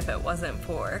for me if it wasn't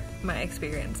for my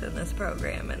experience in this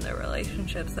program and the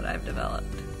relationships that I've developed.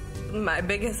 My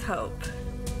biggest hope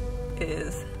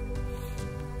is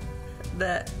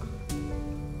that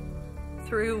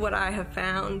through what I have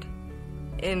found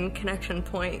in Connection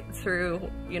Point,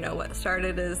 through, you know, what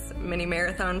started as mini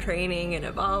marathon training and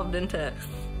evolved into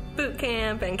boot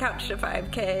camp and Couch to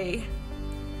 5K,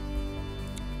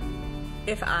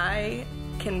 if I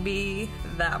can be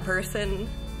that person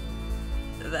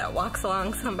that walks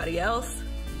along somebody else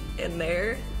in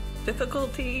their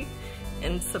difficulty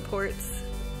and supports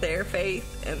their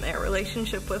faith and their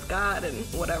relationship with God and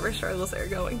whatever struggles they're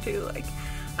going to. Like,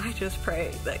 I just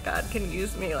pray that God can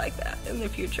use me like that in the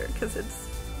future, because it's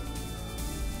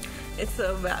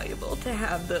so valuable to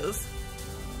have those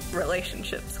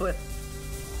relationships with,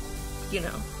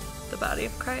 the body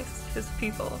of Christ, his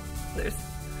people. There's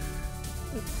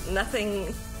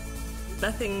nothing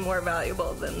more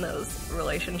valuable than those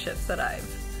relationships that I've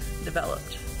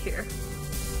developed here.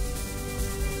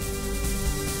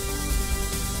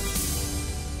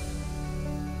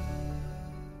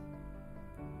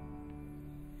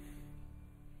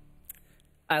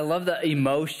 I love the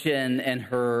emotion in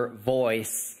her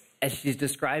voice as she's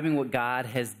describing what God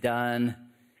has done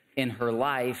in her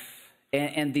life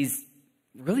and these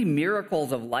really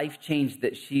miracles of life change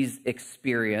that she's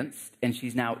experienced and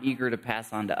she's now eager to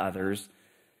pass on to others.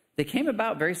 They came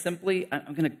about very simply.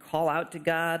 I'm going to call out to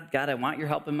God. God, I want your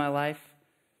help in my life.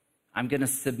 I'm going to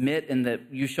submit in that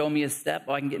you show me a step.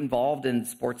 I can get involved in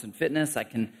sports and fitness. I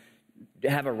can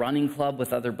have a running club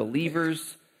with other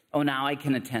believers. Oh, now I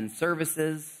can attend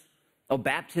services. Oh,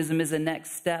 baptism is a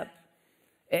next step.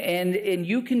 And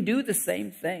you can do the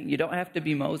same thing. You don't have to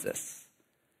be Moses.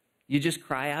 You just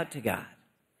cry out to God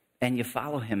and you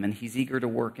follow him, and he's eager to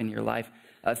work in your life.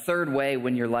 A third way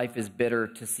when your life is bitter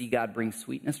to see God bring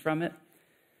sweetness from it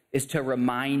is to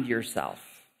remind yourself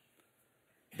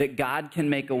that God can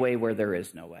make a way where there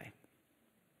is no way.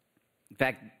 In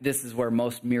fact, this is where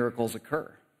most miracles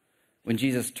occur. When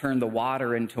Jesus turned the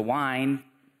water into wine,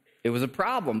 it was a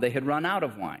problem. They had run out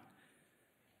of wine.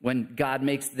 When God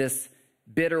makes this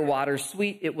bitter water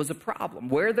sweet, it was a problem.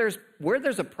 Where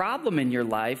there's a problem in your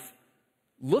life,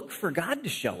 look for God to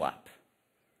show up.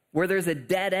 Where there's a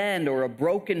dead end or a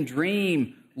broken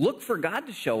dream, look for God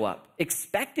to show up.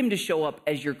 Expect him to show up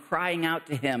as you're crying out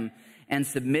to him and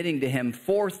submitting to him.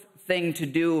 Fourth thing to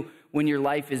do when your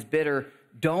life is bitter,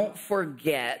 don't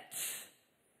forget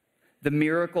the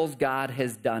miracles God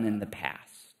has done in the past.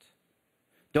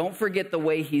 Don't forget the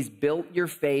way he's built your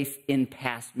faith in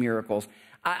past miracles.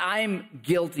 I'm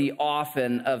guilty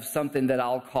often of something that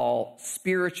I'll call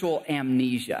spiritual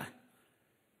amnesia.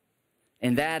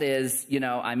 And that is,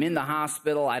 I'm in the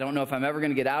hospital. I don't know if I'm ever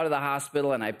going to get out of the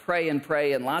hospital. And I pray,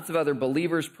 and lots of other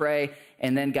believers pray.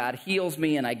 And then God heals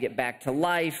me, and I get back to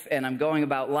life, and I'm going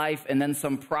about life. And then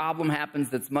some problem happens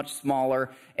that's much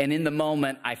smaller. And in the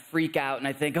moment, I freak out, and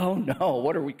I think, oh no,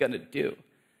 what are we going to do?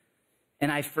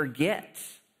 And I forget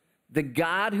the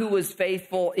God who was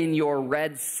faithful in your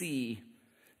Red Sea,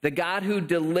 the God who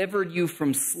delivered you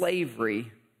from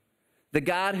slavery, the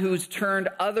God who's turned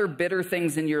other bitter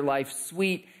things in your life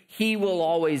sweet, he will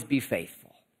always be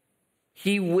faithful.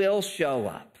 He will show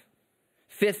up.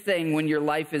 Fifth thing, when your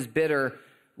life is bitter,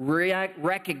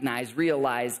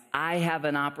 realize, I have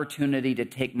an opportunity to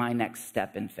take my next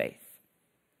step in faith.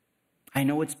 I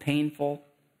know it's painful.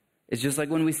 It's just like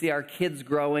when we see our kids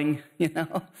growing,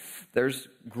 there's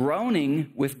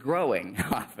groaning with growing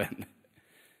often.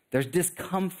 There's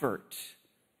discomfort.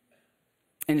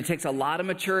 And it takes a lot of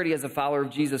maturity as a follower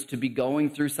of Jesus to be going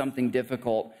through something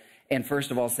difficult. And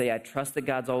first of all, say, I trust that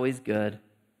God's always good.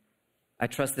 I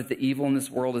trust that the evil in this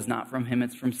world is not from him,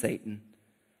 it's from Satan.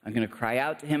 I'm going to cry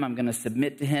out to him. I'm going to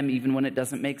submit to him even when it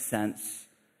doesn't make sense.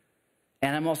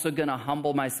 And I'm also going to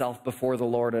humble myself before the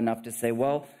Lord enough to say,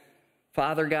 well,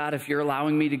 Father God, if you're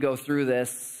allowing me to go through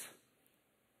this,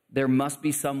 there must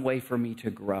be some way for me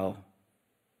to grow.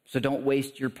 So don't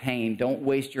waste your pain. Don't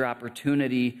waste your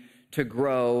opportunity to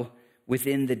grow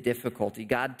within the difficulty.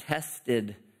 God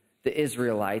tested the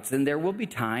Israelites, and there will be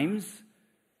times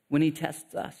when he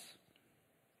tests us.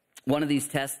 One of these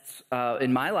tests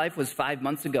in my life was 5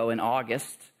 months ago in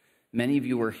August. Many of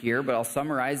you were here, but I'll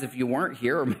summarize if you weren't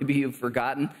here, or maybe you've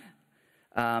forgotten.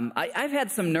 I've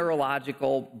had some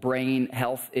neurological brain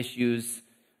health issues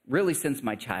really since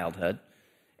my childhood.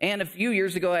 And a few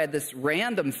years ago, I had this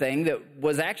random thing that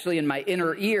was actually in my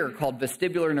inner ear called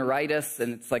vestibular neuritis,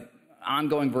 and it's like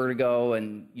ongoing vertigo,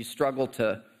 and you struggle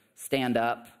to stand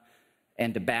up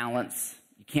and to balance.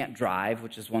 You can't drive,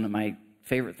 which is one of my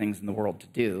favorite things in the world to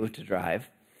do, to drive.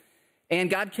 And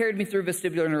God carried me through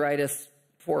vestibular neuritis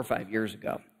 4 or 5 years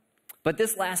ago. But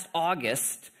this last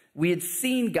August, we had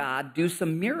seen God do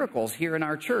some miracles here in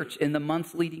our church in the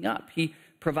months leading up. He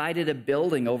provided a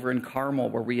building over in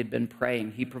Carmel where we had been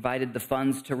praying. He provided the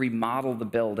funds to remodel the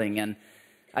building. And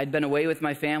I'd been away with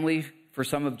my family for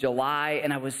some of July,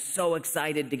 and I was so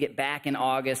excited to get back in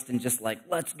August and just like,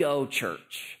 let's go,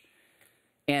 church.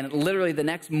 And literally the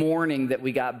next morning that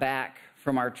we got back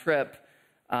from our trip,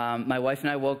 my wife and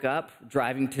I woke up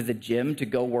driving to the gym to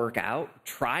go work out,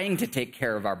 trying to take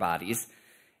care of our bodies.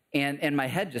 and my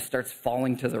head just starts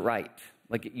falling to the right,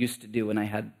 like it used to do when I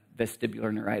had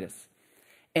vestibular neuritis.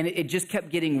 And it just kept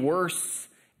getting worse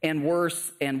and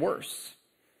worse and worse.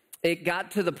 It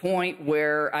got to the point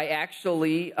where I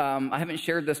actually, I haven't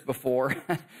shared this before.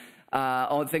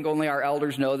 I think only our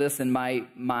elders know this, and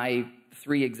my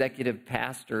 3 executive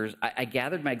pastors, I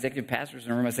gathered my executive pastors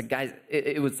in a room. I said, guys,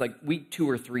 it was like week 2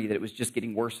 or 3 that it was just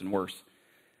getting worse and worse.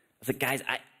 I said, guys,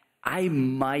 I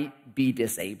might be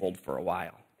disabled for a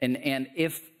while. And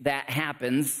if that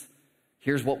happens,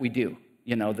 here's what we do.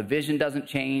 You know, the vision doesn't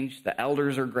change. The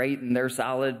elders are great and they're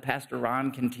solid. Pastor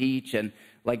Ron can teach. And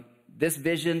like this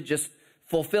vision, just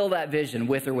fulfill that vision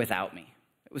with or without me.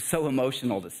 It was so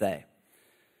emotional to say.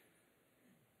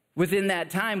 Within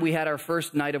that time, we had our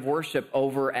first night of worship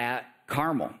over at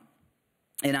Carmel.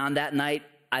 And on that night,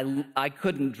 I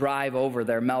couldn't drive over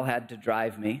there. Mel had to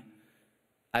drive me.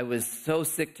 I was so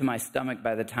sick to my stomach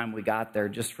by the time we got there,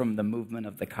 just from the movement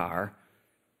of the car.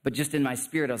 But just in my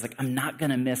spirit, I was like, I'm not going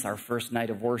to miss our first night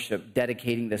of worship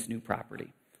dedicating this new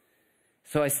property.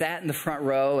 So I sat in the front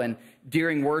row, and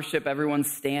during worship, everyone's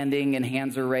standing and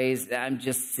hands are raised. I'm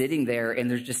just sitting there, and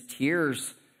there's just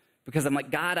tears because I'm like,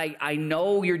 God, I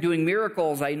know you're doing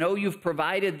miracles. I know you've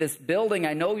provided this building.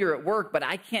 I know you're at work, but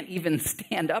I can't even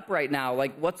stand up right now.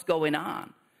 Like, what's going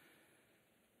on?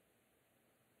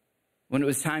 When it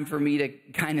was time for me to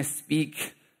kind of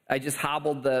speak, I just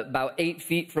hobbled about 8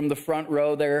 feet from the front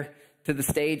row there to the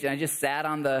stage, and I just sat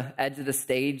on the edge of the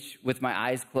stage with my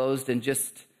eyes closed and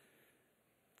just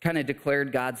kind of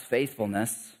declared God's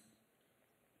faithfulness.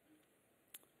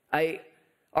 I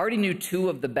already knew 2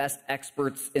 of the best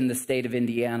experts in the state of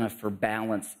Indiana for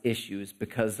balance issues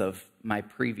because of my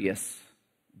previous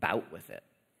bout with it.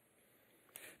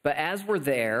 But as we're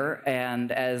there,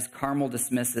 and as Carmel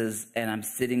dismisses, and I'm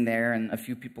sitting there, and a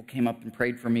few people came up and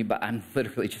prayed for me, but I'm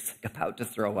literally just like about to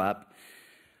throw up.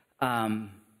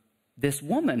 This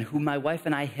woman, who my wife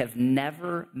and I have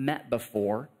never met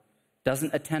before,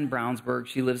 doesn't attend Brownsburg.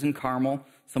 She lives in Carmel.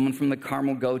 Someone from the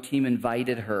Carmel Go team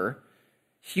invited her.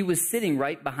 She was sitting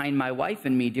right behind my wife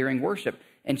and me during worship,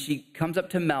 and she comes up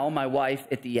to Mel, my wife,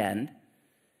 at the end,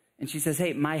 and she says,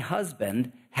 hey, my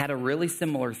husband had a really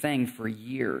similar thing for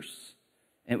years.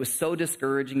 And it was so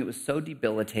discouraging. It was so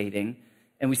debilitating.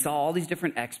 And we saw all these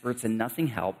different experts and nothing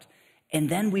helped. And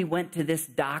then we went to this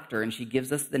doctor, and she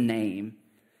gives us the name.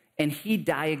 And he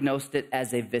diagnosed it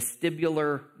as a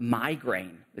vestibular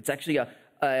migraine. It's actually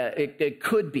it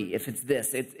could be, if it's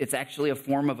this, it's actually a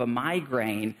form of a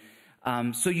migraine.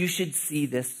 So you should see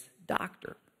this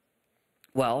doctor.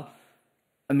 Well,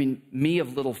 I mean, me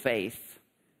of little faith,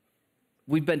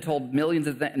 we've been told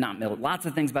lots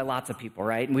of things by lots of people,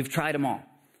 right? And we've tried them all.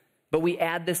 But we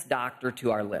add this doctor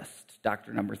to our list,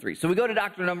 doctor number 3. So we go to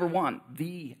doctor number 1,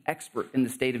 the expert in the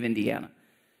state of Indiana.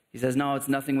 He says, no, it's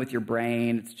nothing with your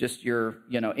brain. It's just your,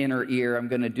 inner ear. I'm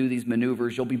going to do these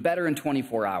maneuvers. You'll be better in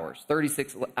 24 hours.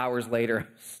 36 hours later,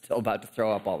 still about to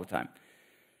throw up all the time.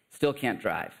 Still can't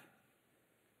drive.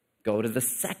 Go to the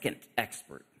second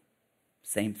expert.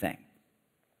 Same thing.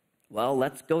 Well,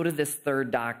 let's go to this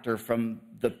third doctor from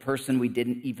the person we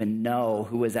didn't even know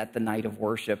who was at the night of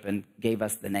worship and gave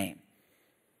us the name.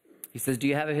 He says, do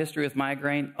you have a history with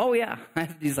migraine? Oh, yeah. I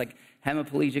have these like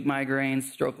hemiplegic migraines,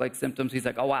 stroke-like symptoms. He's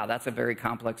like, oh, wow, that's a very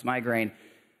complex migraine.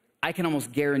 I can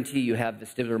almost guarantee you have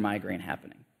vestibular migraine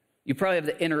happening. You probably have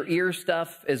the inner ear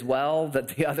stuff as well that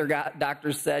the other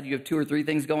doctors said. You have 2 or 3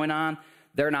 things going on.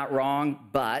 They're not wrong,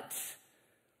 but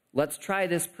let's try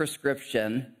this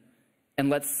prescription and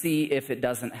let's see if it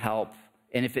doesn't help.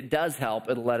 And if it does help,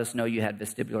 it'll let us know you had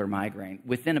vestibular migraine.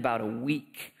 Within about a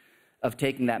week of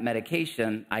taking that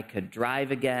medication, I could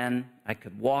drive again. I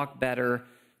could walk better.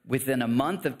 Within a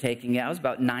month of taking it, I was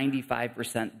about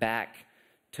 95% back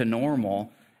to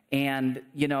normal. And,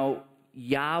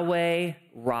 Yahweh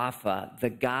Rapha, the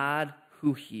God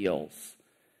who heals,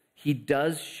 he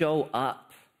does show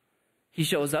up. He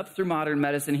shows up through modern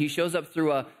medicine. He shows up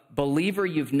through a believer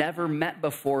you've never met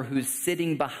before who's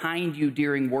sitting behind you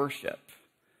during worship,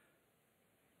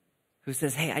 who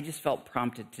says, hey, I just felt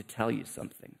prompted to tell you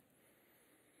something.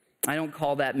 I don't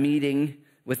call that meeting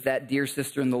with that dear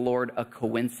sister in the Lord a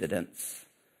coincidence.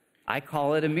 I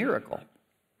call it a miracle.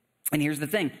 And here's the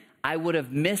thing. I would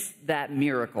have missed that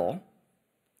miracle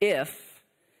if,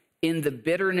 in the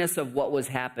bitterness of what was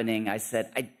happening, I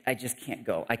said, I just can't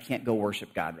go. I can't go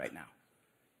worship God right now.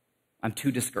 I'm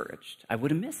too discouraged. I would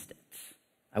have missed it.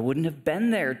 I wouldn't have been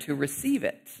there to receive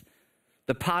it.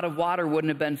 The pot of water wouldn't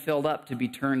have been filled up to be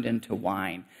turned into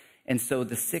wine. And so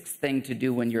the 6th thing to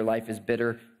do when your life is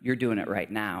bitter, you're doing it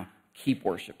right now. Keep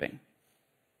worshiping.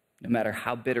 No matter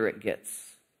how bitter it gets,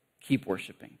 keep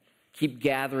worshiping. Keep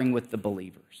gathering with the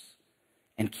believers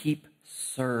and keep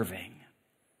serving.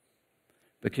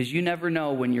 Because you never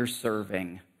know when you're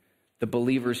serving the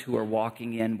believers who are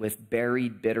walking in with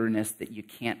buried bitterness that you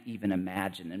can't even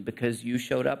imagine. And because you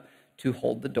showed up to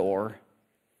hold the door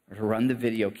or to run the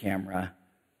video camera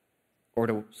or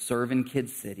to serve in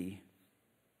Kids City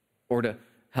or to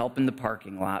help in the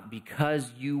parking lot,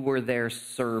 because you were there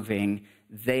serving,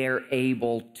 they're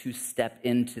able to step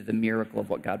into the miracle of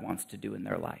what God wants to do in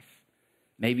their life.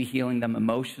 Maybe healing them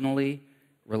emotionally,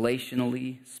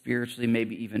 relationally, spiritually,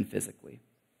 maybe even physically.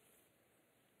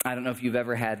 I don't know if you've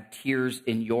ever had tears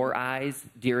in your eyes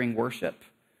during worship,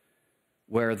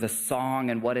 where the song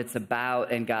and what it's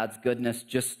about and God's goodness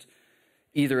just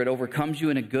either it overcomes you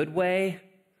in a good way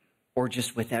or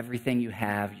just with everything you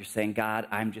have, you're saying, God,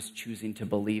 I'm just choosing to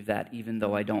believe that even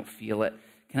though I don't feel it.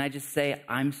 Can I just say,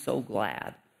 I'm so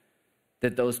glad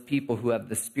that those people who have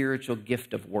the spiritual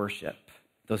gift of worship,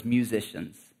 those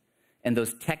musicians and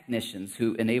those technicians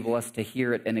who enable us to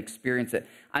hear it and experience it,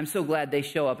 I'm so glad they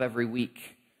show up every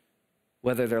week,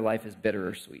 whether their life is bitter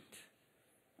or sweet.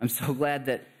 I'm so glad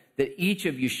that each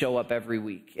of you show up every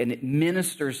week, and it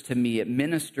ministers to me, it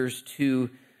ministers to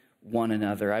one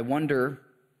another. I wonder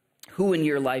who in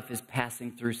your life is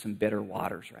passing through some bitter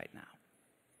waters right now.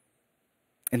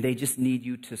 And they just need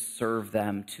you to serve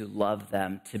them, to love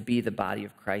them, to be the body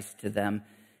of Christ to them.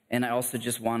 And I also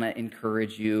just want to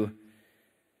encourage you,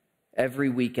 every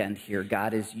weekend here,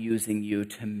 God is using you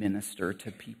to minister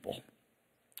to people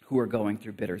who are going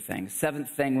through bitter things. Seventh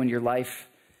thing, when your life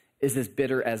is as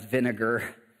bitter as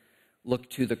vinegar, look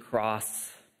to the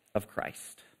cross of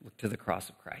Christ. Look to the cross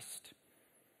of Christ.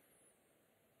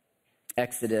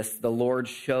 Exodus, the Lord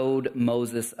showed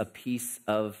Moses a piece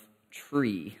of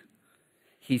tree.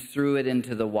 He threw it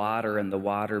into the water, and the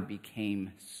water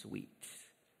became sweet.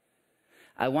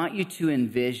 I want you to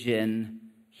envision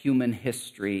human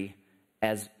history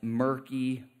as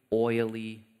murky,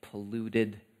 oily,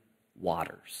 polluted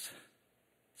waters.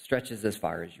 It stretches as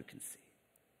far as you can see.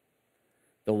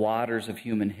 The waters of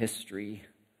human history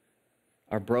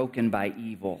are broken by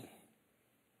evil.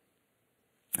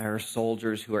 There are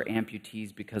soldiers who are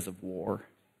amputees because of war.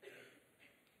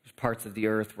 There's parts of the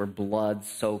earth where blood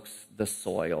soaks the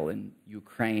soil in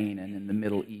Ukraine and in the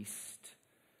Middle East.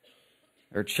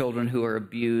 There are children who are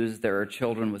abused. There are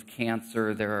children with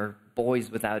cancer. There are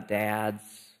boys without dads.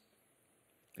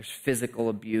 There's physical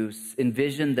abuse.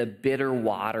 Envision the bitter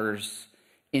waters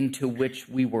into which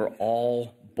we were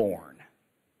all born,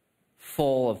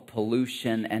 full of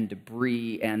pollution and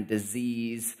debris and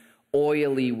disease,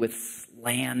 oily with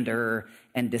slander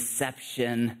and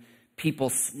deception, people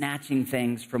snatching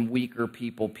things from weaker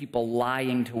people, people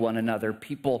lying to one another,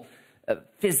 people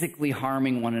physically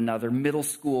harming one another, middle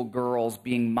school girls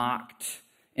being mocked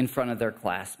in front of their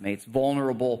classmates,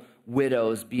 vulnerable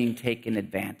widows being taken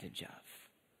advantage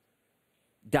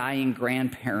of, dying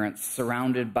grandparents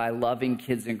surrounded by loving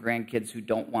kids and grandkids who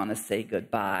don't want to say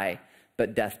goodbye,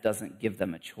 but death doesn't give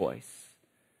them a choice.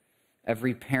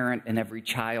 Every parent and every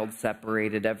child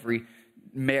separated, every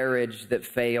marriage that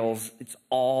fails, it's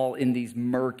all in these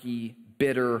murky,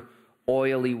 bitter,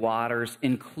 oily waters,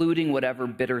 including whatever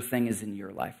bitter thing is in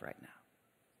your life right now.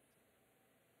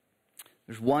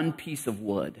 There's one piece of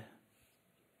wood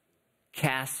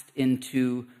cast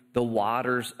into the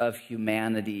waters of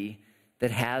humanity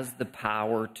that has the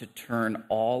power to turn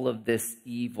all of this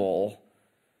evil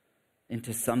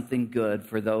into something good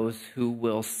for those who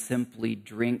will simply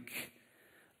drink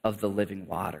of the living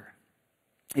water.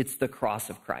 It's the cross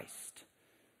of Christ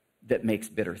that makes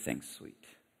bitter things sweet.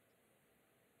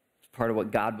 It's part of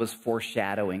what God was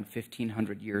foreshadowing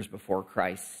 1,500 years before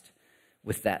Christ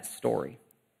with that story.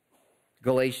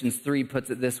 Galatians 3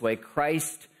 puts it this way: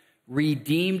 Christ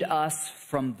redeemed us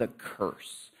from the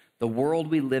curse. The world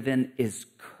we live in is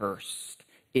cursed.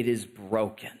 It is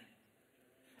broken.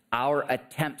 Our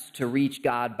attempts to reach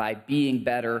God by being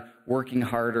better, working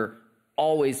harder,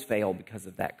 always fail because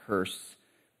of that curse.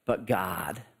 But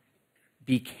God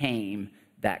became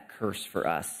that curse for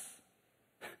us.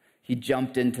 He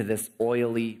jumped into this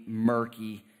oily,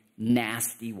 murky,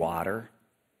 nasty water.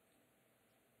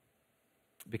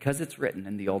 Because it's written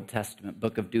in the Old Testament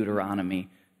book of Deuteronomy,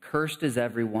 cursed is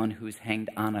everyone who's hanged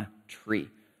on a tree.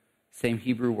 Same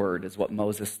Hebrew word as what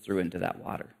Moses threw into that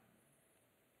water.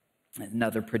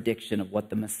 Another prediction of what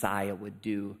the Messiah would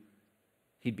do.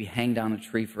 He'd be hanged on a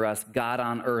tree for us. God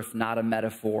on earth, not a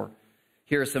metaphor.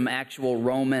 Here are some actual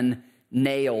Roman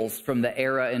nails from the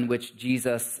era in which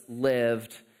Jesus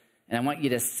lived. And I want you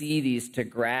to see these to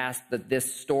grasp that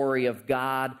this story of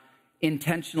God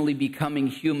intentionally becoming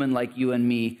human like you and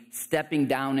me, stepping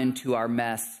down into our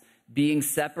mess, being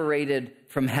separated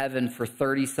from heaven for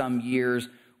 30-some years,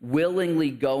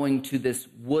 willingly going to this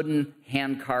wooden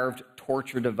hand-carved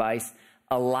torture device,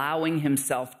 allowing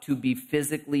himself to be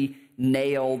physically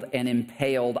nailed and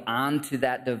impaled onto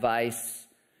that device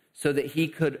so that he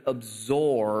could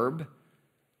absorb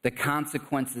the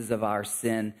consequences of our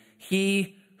sin.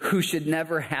 He who should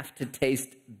never have to taste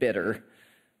bitter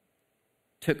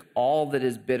took all that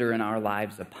is bitter in our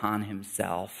lives upon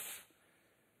himself.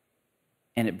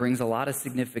 And it brings a lot of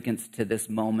significance to this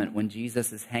moment when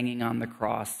Jesus is hanging on the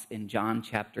cross in John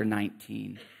chapter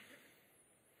 19.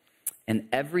 And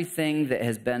everything that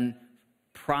has been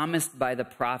promised by the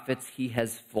prophets he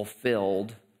has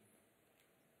fulfilled.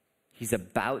 He's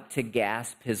about to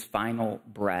gasp his final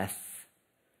breath.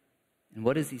 And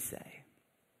what does he say?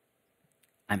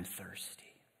 I'm thirsty.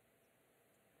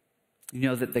 You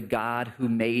know that the God who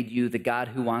made you, the God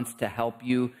who wants to help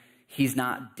you, he's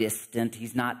not distant,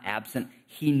 he's not absent.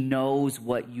 He knows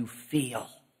what you feel.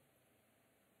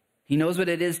 He knows what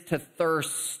it is to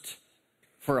thirst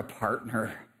for a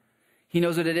partner. He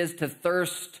knows what it is to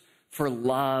thirst for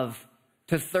love,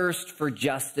 to thirst for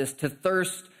justice, to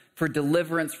thirst for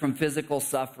deliverance from physical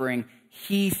suffering.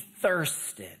 He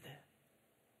thirsted.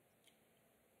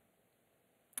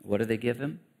 What do they give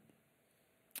him?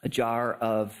 A jar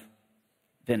of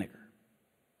vinegar.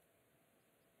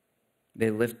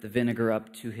 They lift the vinegar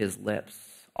up to his lips.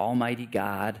 Almighty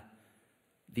God,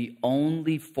 the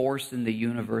only force in the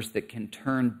universe that can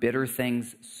turn bitter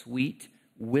things sweet,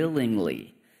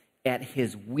 willingly, at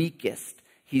his weakest.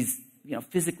 He's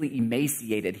physically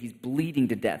emaciated. He's bleeding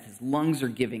to death. His lungs are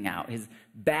giving out. His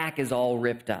back is all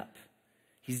ripped up.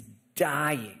 He's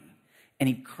dying. And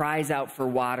he cries out for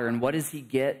water. And what does he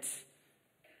get?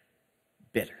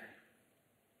 Bitter.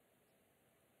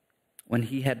 When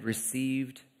he had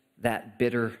received that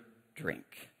bitter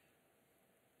drink.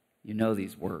 You know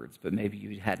these words, but maybe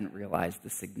you hadn't realized the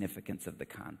significance of the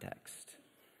context.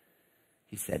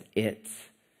 He said, "It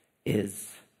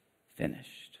is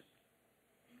finished."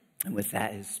 And with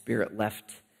that, his spirit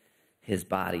left his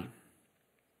body.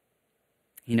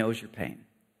 He knows your pain.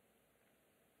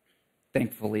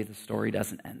 Thankfully, the story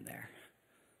doesn't end there.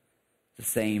 The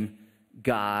same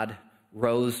God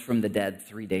rose from the dead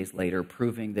 3 days later,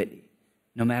 proving that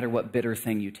no matter what bitter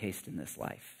thing you taste in this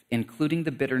life, including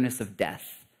the bitterness of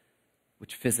death,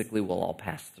 which physically we'll all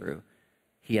pass through,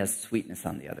 he has sweetness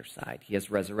on the other side. He has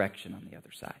resurrection on the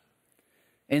other side.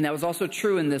 And that was also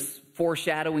true in this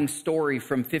foreshadowing story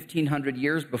from 1,500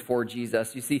 years before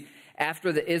Jesus. You see,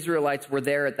 after the Israelites were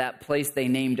there at that place they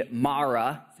named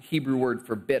Mara, the Hebrew word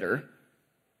for bitter,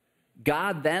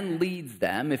 God then leads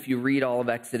them, if you read all of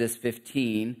Exodus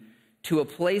 15, to a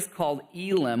place called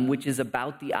Elim, which is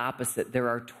about the opposite. There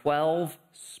are 12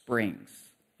 springs,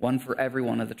 one for every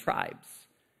one of the tribes.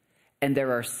 And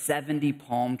there are 70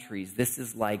 palm trees. This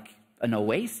is like an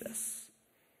oasis.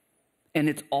 And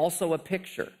it's also a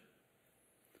picture.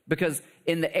 Because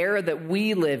in the era that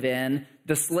we live in,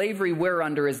 the slavery we're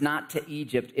under is not to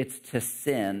Egypt, it's to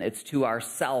sin. It's to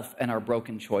ourself and our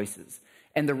broken choices.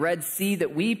 And the Red Sea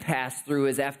that we pass through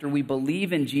is after we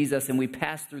believe in Jesus and we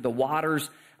pass through the waters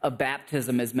of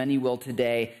baptism, as many will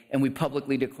today, and we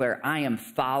publicly declare, I am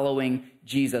following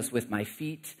Jesus with my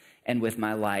feet and with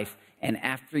my life. And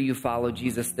after you follow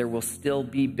Jesus, there will still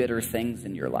be bitter things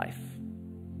in your life.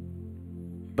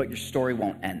 But your story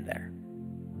won't end there.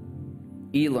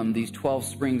 Elim, these 12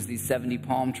 springs, these 70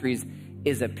 palm trees,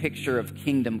 is a picture of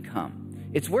kingdom come.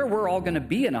 It's where we're all going to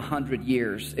be in 100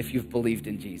 years if you've believed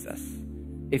in Jesus,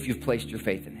 if you've placed your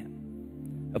faith in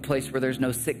him. A place where there's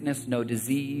no sickness, no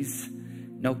disease,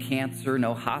 no cancer,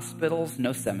 no hospitals,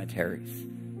 no cemeteries,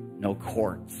 no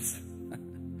courts,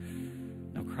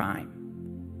 no crime.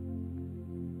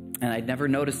 And I'd never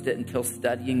noticed it until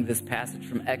studying this passage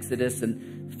from Exodus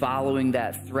and following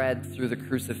that thread through the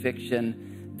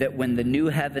crucifixion, that when the new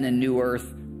heaven and new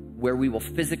earth, where we will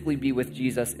physically be with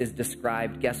Jesus, is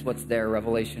described, guess what's there?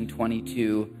 Revelation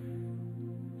 22,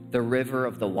 the river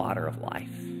of the water of life.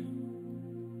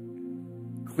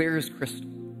 Clear as crystal.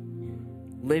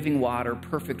 Living water,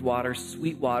 perfect water,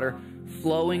 sweet water,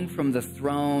 flowing from the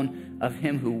throne of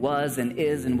him who was and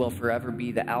is and will forever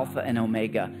be, the Alpha and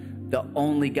Omega, the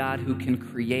only God who can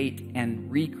create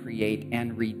and recreate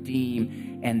and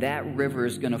redeem. And that river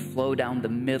is going to flow down the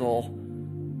middle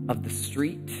of the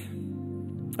street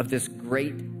of this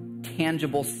great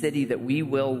tangible city that we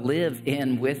will live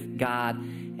in with God.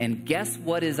 And guess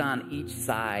what is on each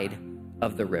side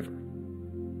of the river?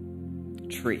 A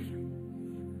tree.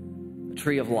 A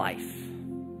tree of life.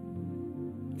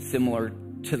 Similar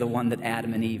to the one that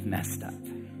Adam and Eve messed up.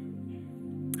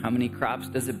 How many crops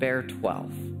does it bear?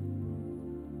 12.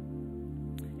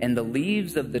 And the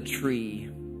leaves of the tree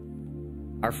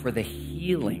are for the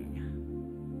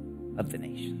healing of the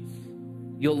nations.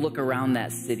 You'll look around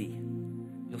that city.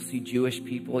 You'll see Jewish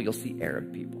people. You'll see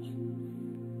Arab people.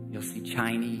 You'll see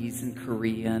Chinese and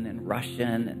Korean and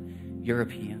Russian and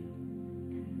European.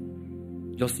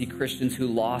 You'll see Christians who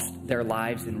lost their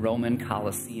lives in Roman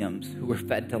Colosseums, who were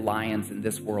fed to lions in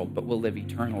this world, but will live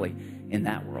eternally in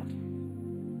that world.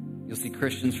 You'll see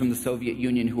Christians from the Soviet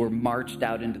Union who were marched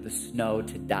out into the snow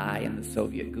to die in the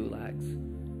Soviet gulags.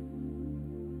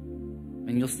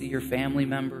 And you'll see your family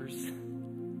members,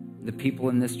 the people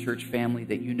in this church family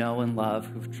that you know and love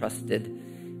who've trusted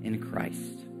in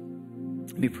Christ.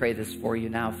 Let me pray this for you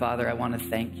now. Father, I want to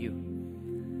thank you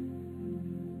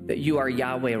that you are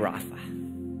Yahweh Rapha,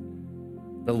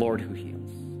 the Lord who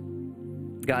heals.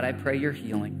 God, I pray your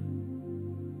healing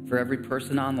for every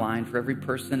person online, for every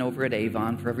person over at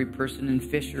Avon, for every person in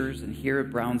Fishers and here at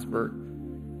Brownsburg.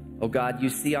 Oh God, you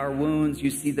see our wounds.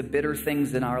 You see the bitter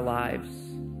things in our lives.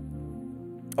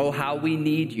 Oh, how we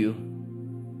need you.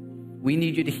 We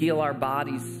need you to heal our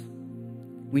bodies.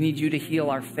 We need you to heal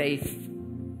our faith.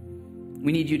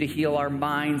 We need you to heal our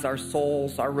minds, our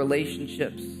souls, our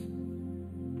relationships.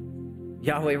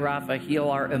 Yahweh Rapha, heal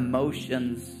our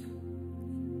emotions.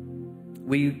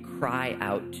 We cry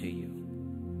out to you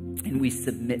and we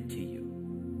submit to you.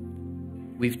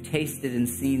 We've tasted and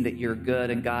seen that you're good,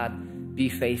 and God, be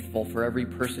faithful for every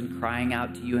person crying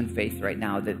out to you in faith right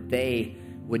now, that they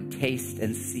would taste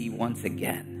and see once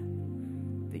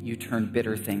again that you turn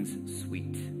bitter things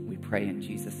sweet. We pray in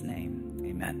Jesus' name.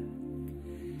 Amen.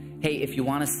 Hey, if you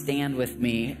want to stand with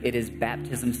me, it is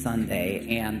Baptism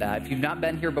Sunday. And if you've not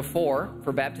been here before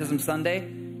for Baptism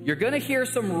Sunday, you're going to hear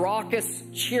some raucous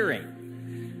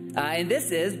cheering. And this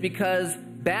is because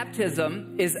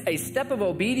baptism is a step of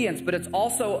obedience, but it's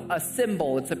also a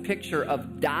symbol. It's a picture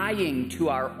of dying to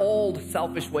our old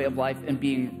selfish way of life and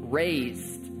being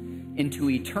raised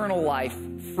into eternal life,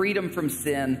 freedom from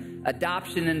sin,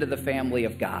 adoption into the family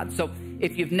of God. So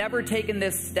if you've never taken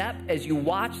this step, as you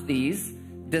watch these,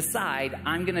 decide,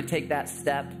 I'm going to take that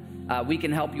step. We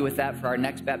can help you with that for our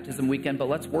next baptism weekend, but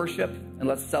let's worship and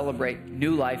let's celebrate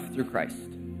new life through Christ.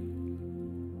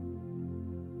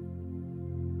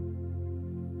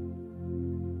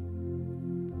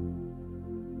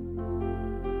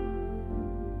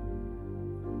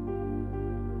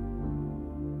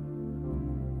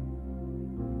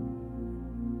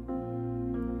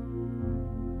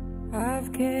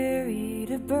 I've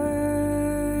carried a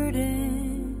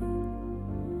burden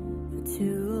for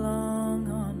too long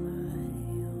on my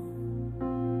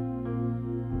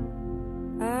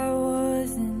own. I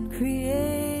wasn't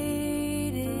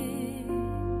created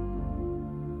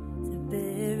to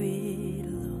bear it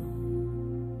alone.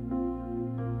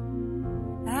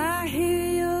 I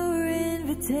hear your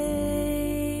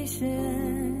invitation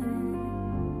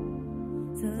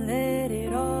to let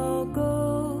it all go.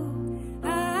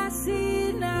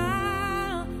 See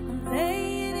now, I'm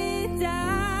laying it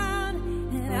down,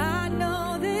 and I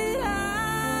know that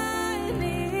I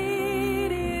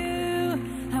need you.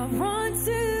 I run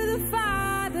to the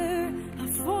Father, I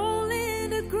fall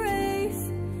into grace.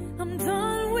 I'm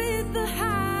done with the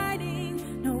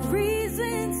hiding, no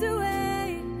reason to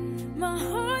wait. My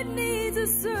heart needs a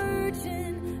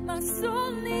surgeon, my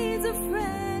soul needs a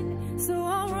friend, so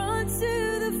I'll run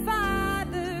to the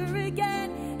Father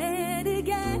again and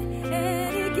again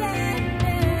and again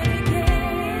and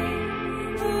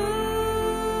again. Ooh,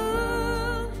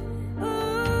 ooh, ooh.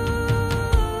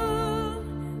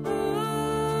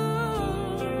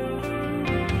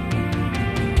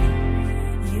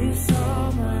 You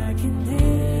saw my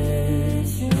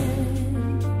condition,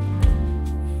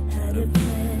 had a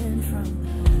plan from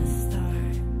the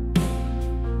start.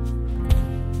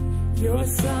 Your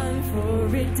son for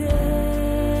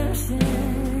redemption,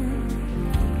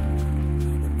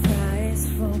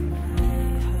 from my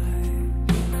heart.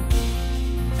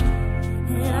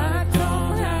 And I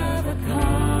don't have a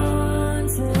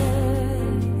context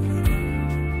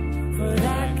for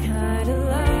that kind of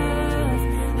love.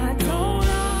 I don't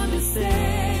understand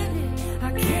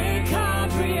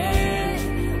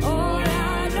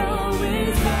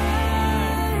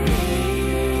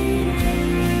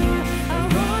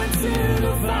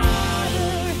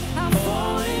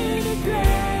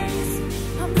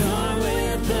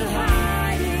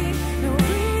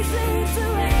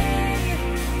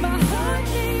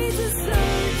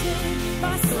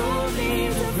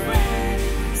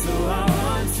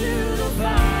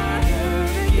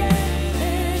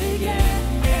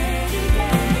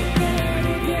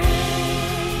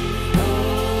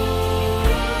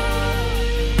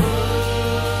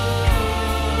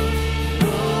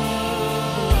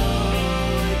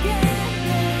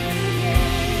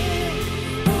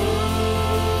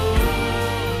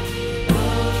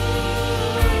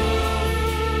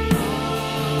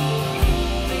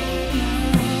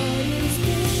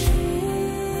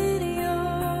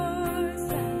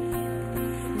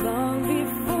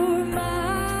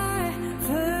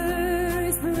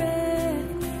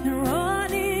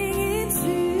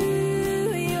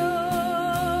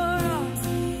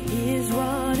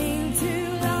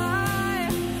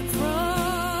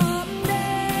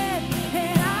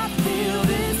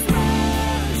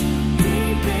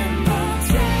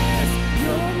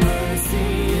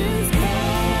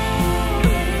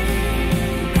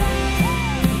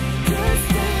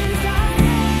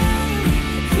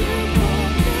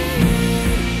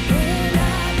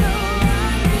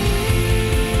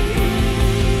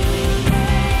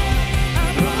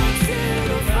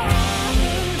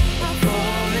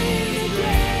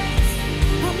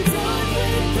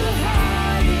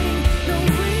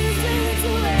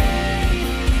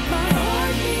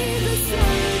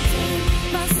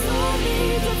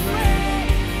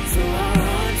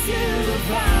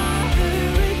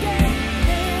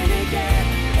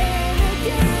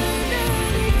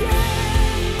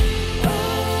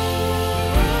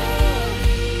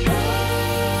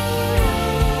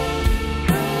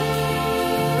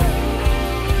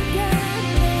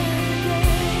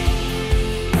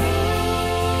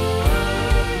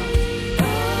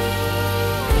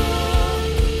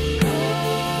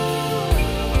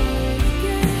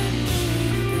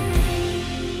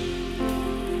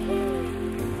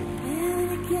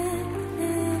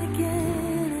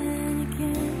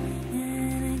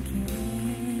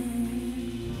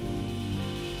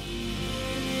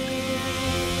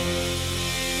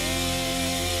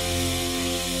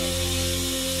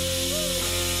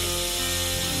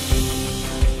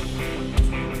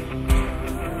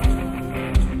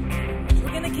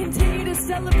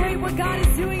what God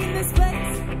is doing in this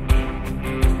place?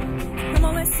 Come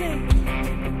on, let's sing.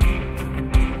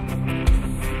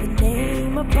 The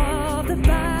name above the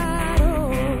battle,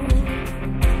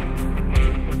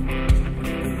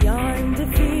 the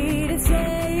undefeated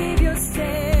Savior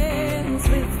stands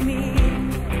with me,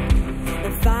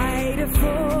 the fighter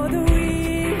for the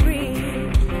weary,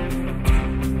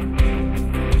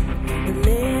 the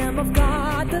Lamb of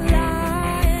God, the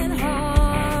lion-hearted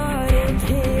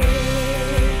King.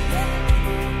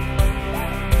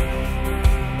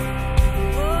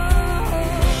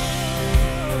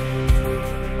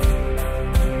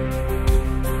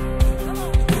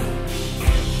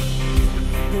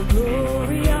 The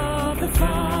glory of the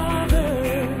Father,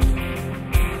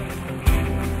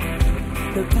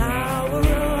 the power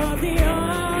of the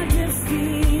undefeated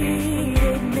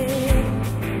name,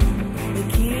 the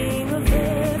King of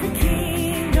every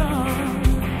kingdom,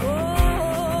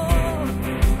 oh,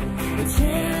 the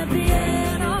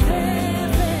champion of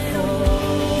heaven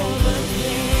overcame,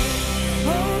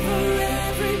 over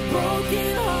every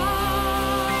broken heart.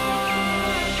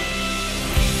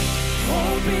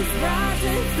 Hope is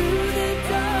rising through the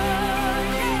dark,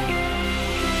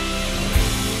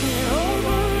 and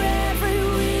over every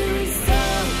weary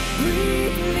soul,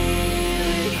 breathe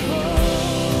miracle.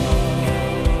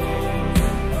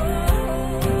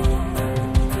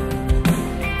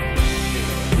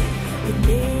 The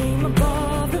name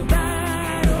above the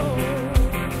battle,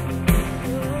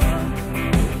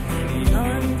 the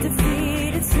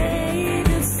undefeated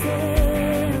Savior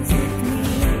stands with me,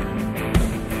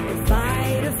 the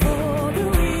fighter for the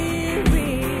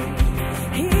weary.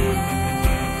 He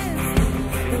is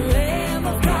the Lamb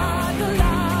of God, the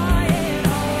lion-hearted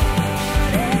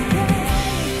King,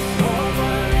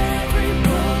 over every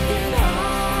broken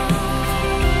heart.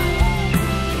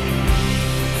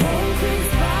 Hope is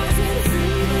rising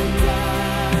through the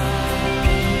dark,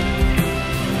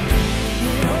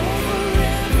 and over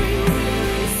every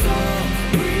weary soul,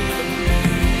 breathe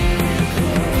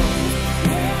miracles.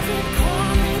 Heaven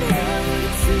calling, heaven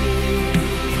true.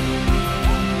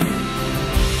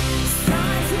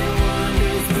 Signs and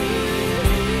wonders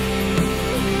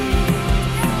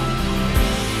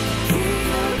King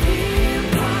of the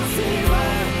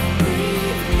impossible,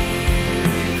 breathe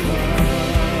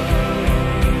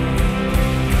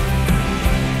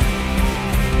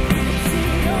see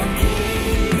your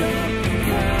kingdom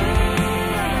come.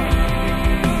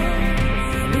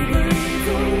 We believe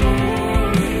the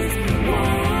war is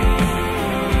won.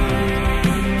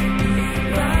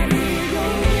 Right here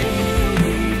your will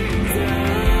be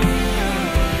done.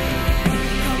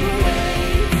 Come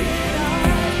awaken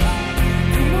us.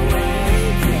 Come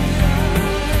awaken us.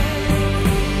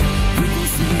 We can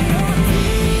see your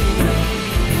kingdom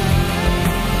come.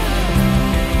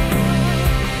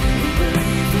 We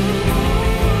believe the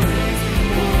war is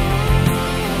won.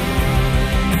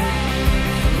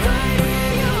 Right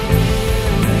here your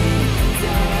will be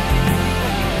done.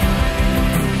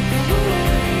 Come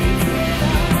awaken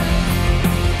us.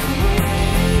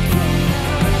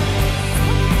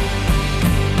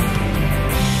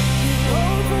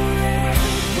 Over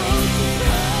every broken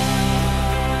heart,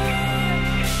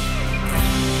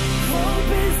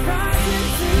 hope is rising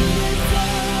through the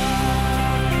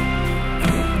dark,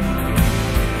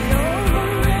 and over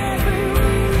every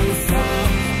weary soul,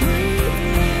 breathe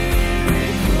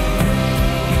miracle.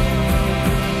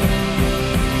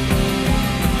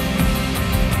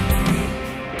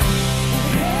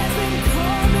 Heaven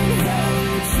calling,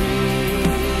 heaven true.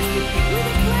 We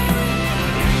declare it.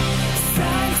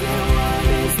 Signs and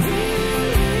wonders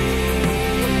believe.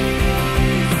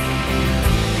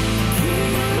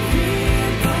 King of the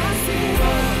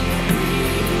impossible,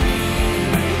 breathe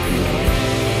miracle.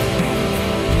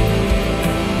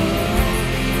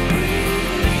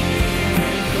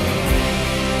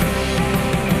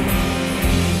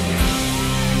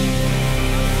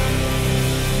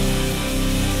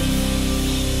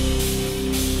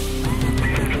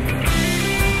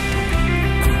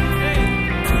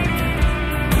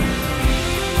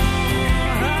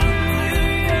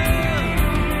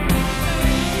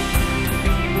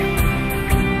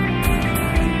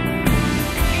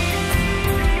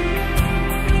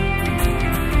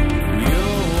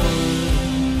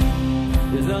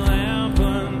 Is a lamp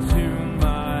unto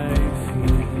my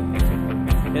feet.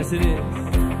 Yes, it is.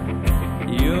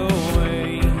 Your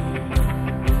way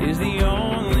is the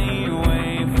only way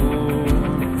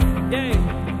forward. Yeah.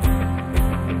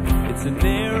 It's a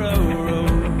narrow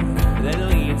road that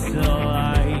leads to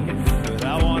life, but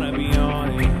I want to be on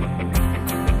it.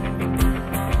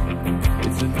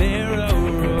 It's a narrow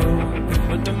road,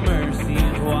 but the mercy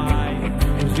is wide,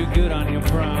 'cause you're good on your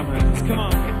promise.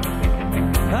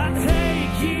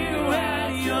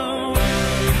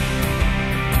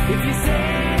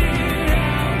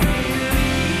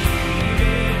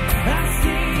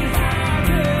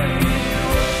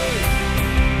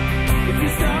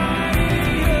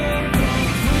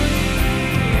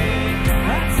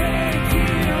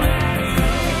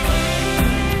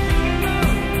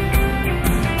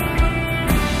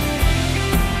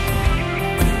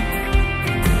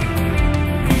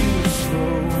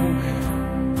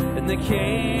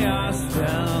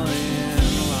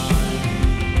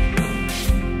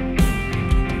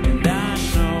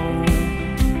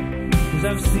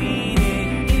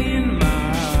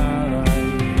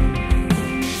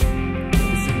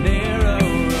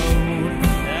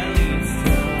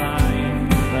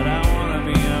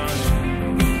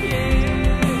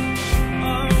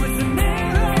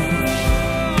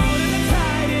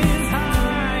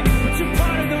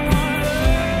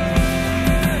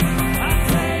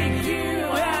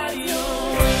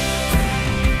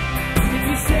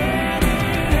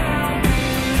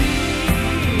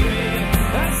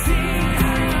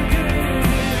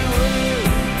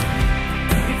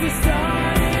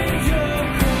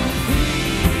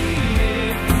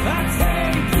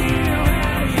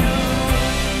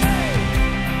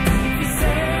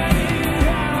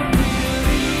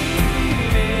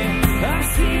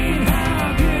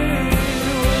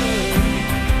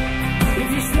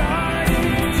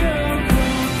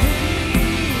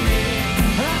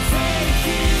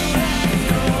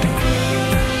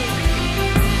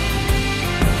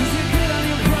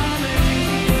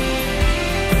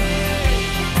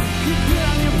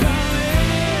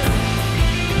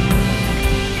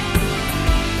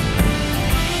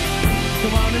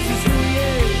 Come on, this is who he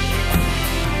is.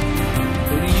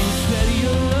 And you said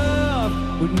your love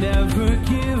would never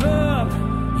give up.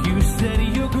 You said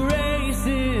your grace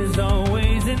is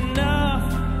always enough.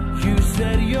 You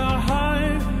said your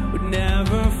heart would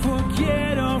never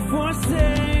forget or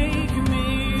forsake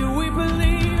me. We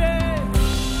believe it.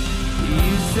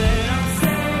 You said I'm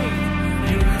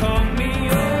saved. You called me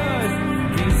yours.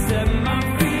 You said my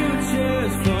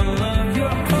future's full of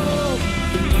your hope.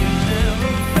 And you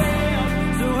never fail.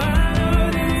 So I know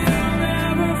that you'll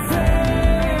never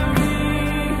fail me.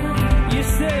 You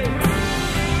said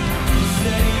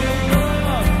your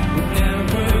love would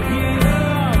never give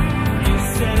up. You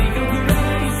said your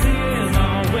grace is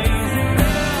always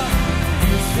enough.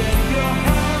 You said your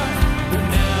heart would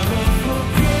never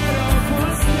forget or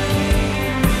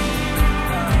forsake me.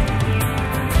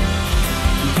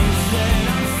 You said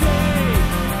I'm saved.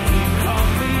 You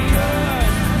called me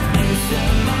yours. You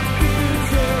said my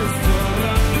future's full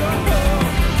of your hope.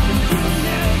 And you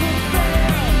never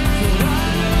fail. So I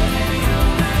know that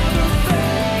you'll never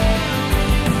fail me.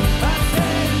 I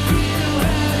said you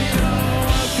have it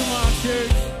all. Come on,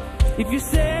 church. If you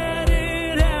said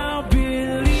it, I'll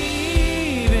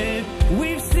believe it.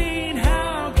 We've seen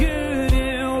how good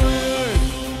it works.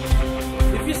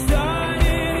 If you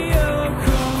started, you'll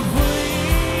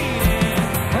complete it.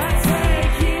 I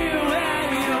take you at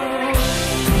your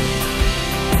word.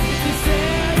 If you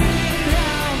said it,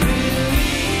 I'll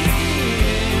believe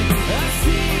it. I've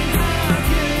seen how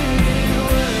good it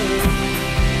works.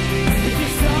 If you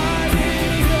started,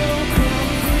 you'll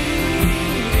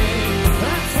complete it.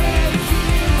 I take you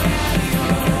at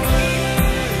your word.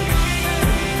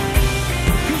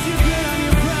 'Cause you're good on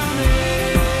your promise.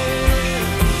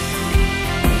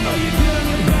 Oh, you're good on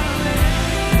your promise.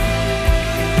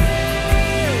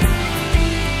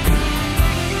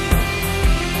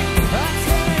 I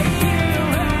take you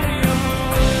at your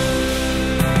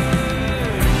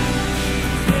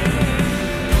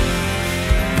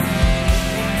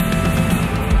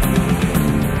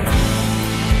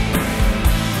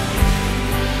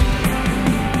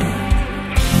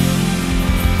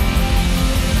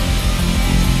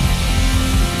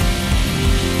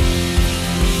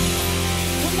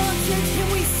Come on, church,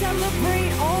 can we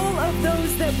celebrate all of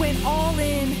those that went all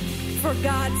in for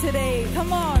God today?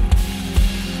 Come on.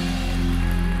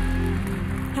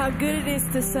 How good it is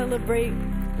to celebrate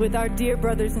with our dear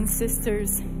brothers and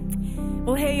sisters.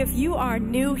 Well, hey, if you are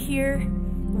new here,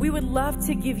 we would love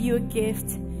to give you a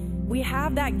gift. We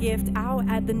have that gift out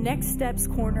at the Next Steps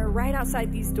corner right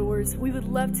outside these doors. We would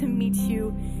love to meet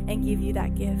you and give you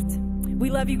that gift. We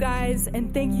love you guys,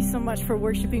 and thank you so much for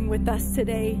worshiping with us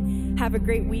today. Have a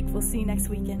great week. We'll see you next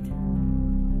weekend.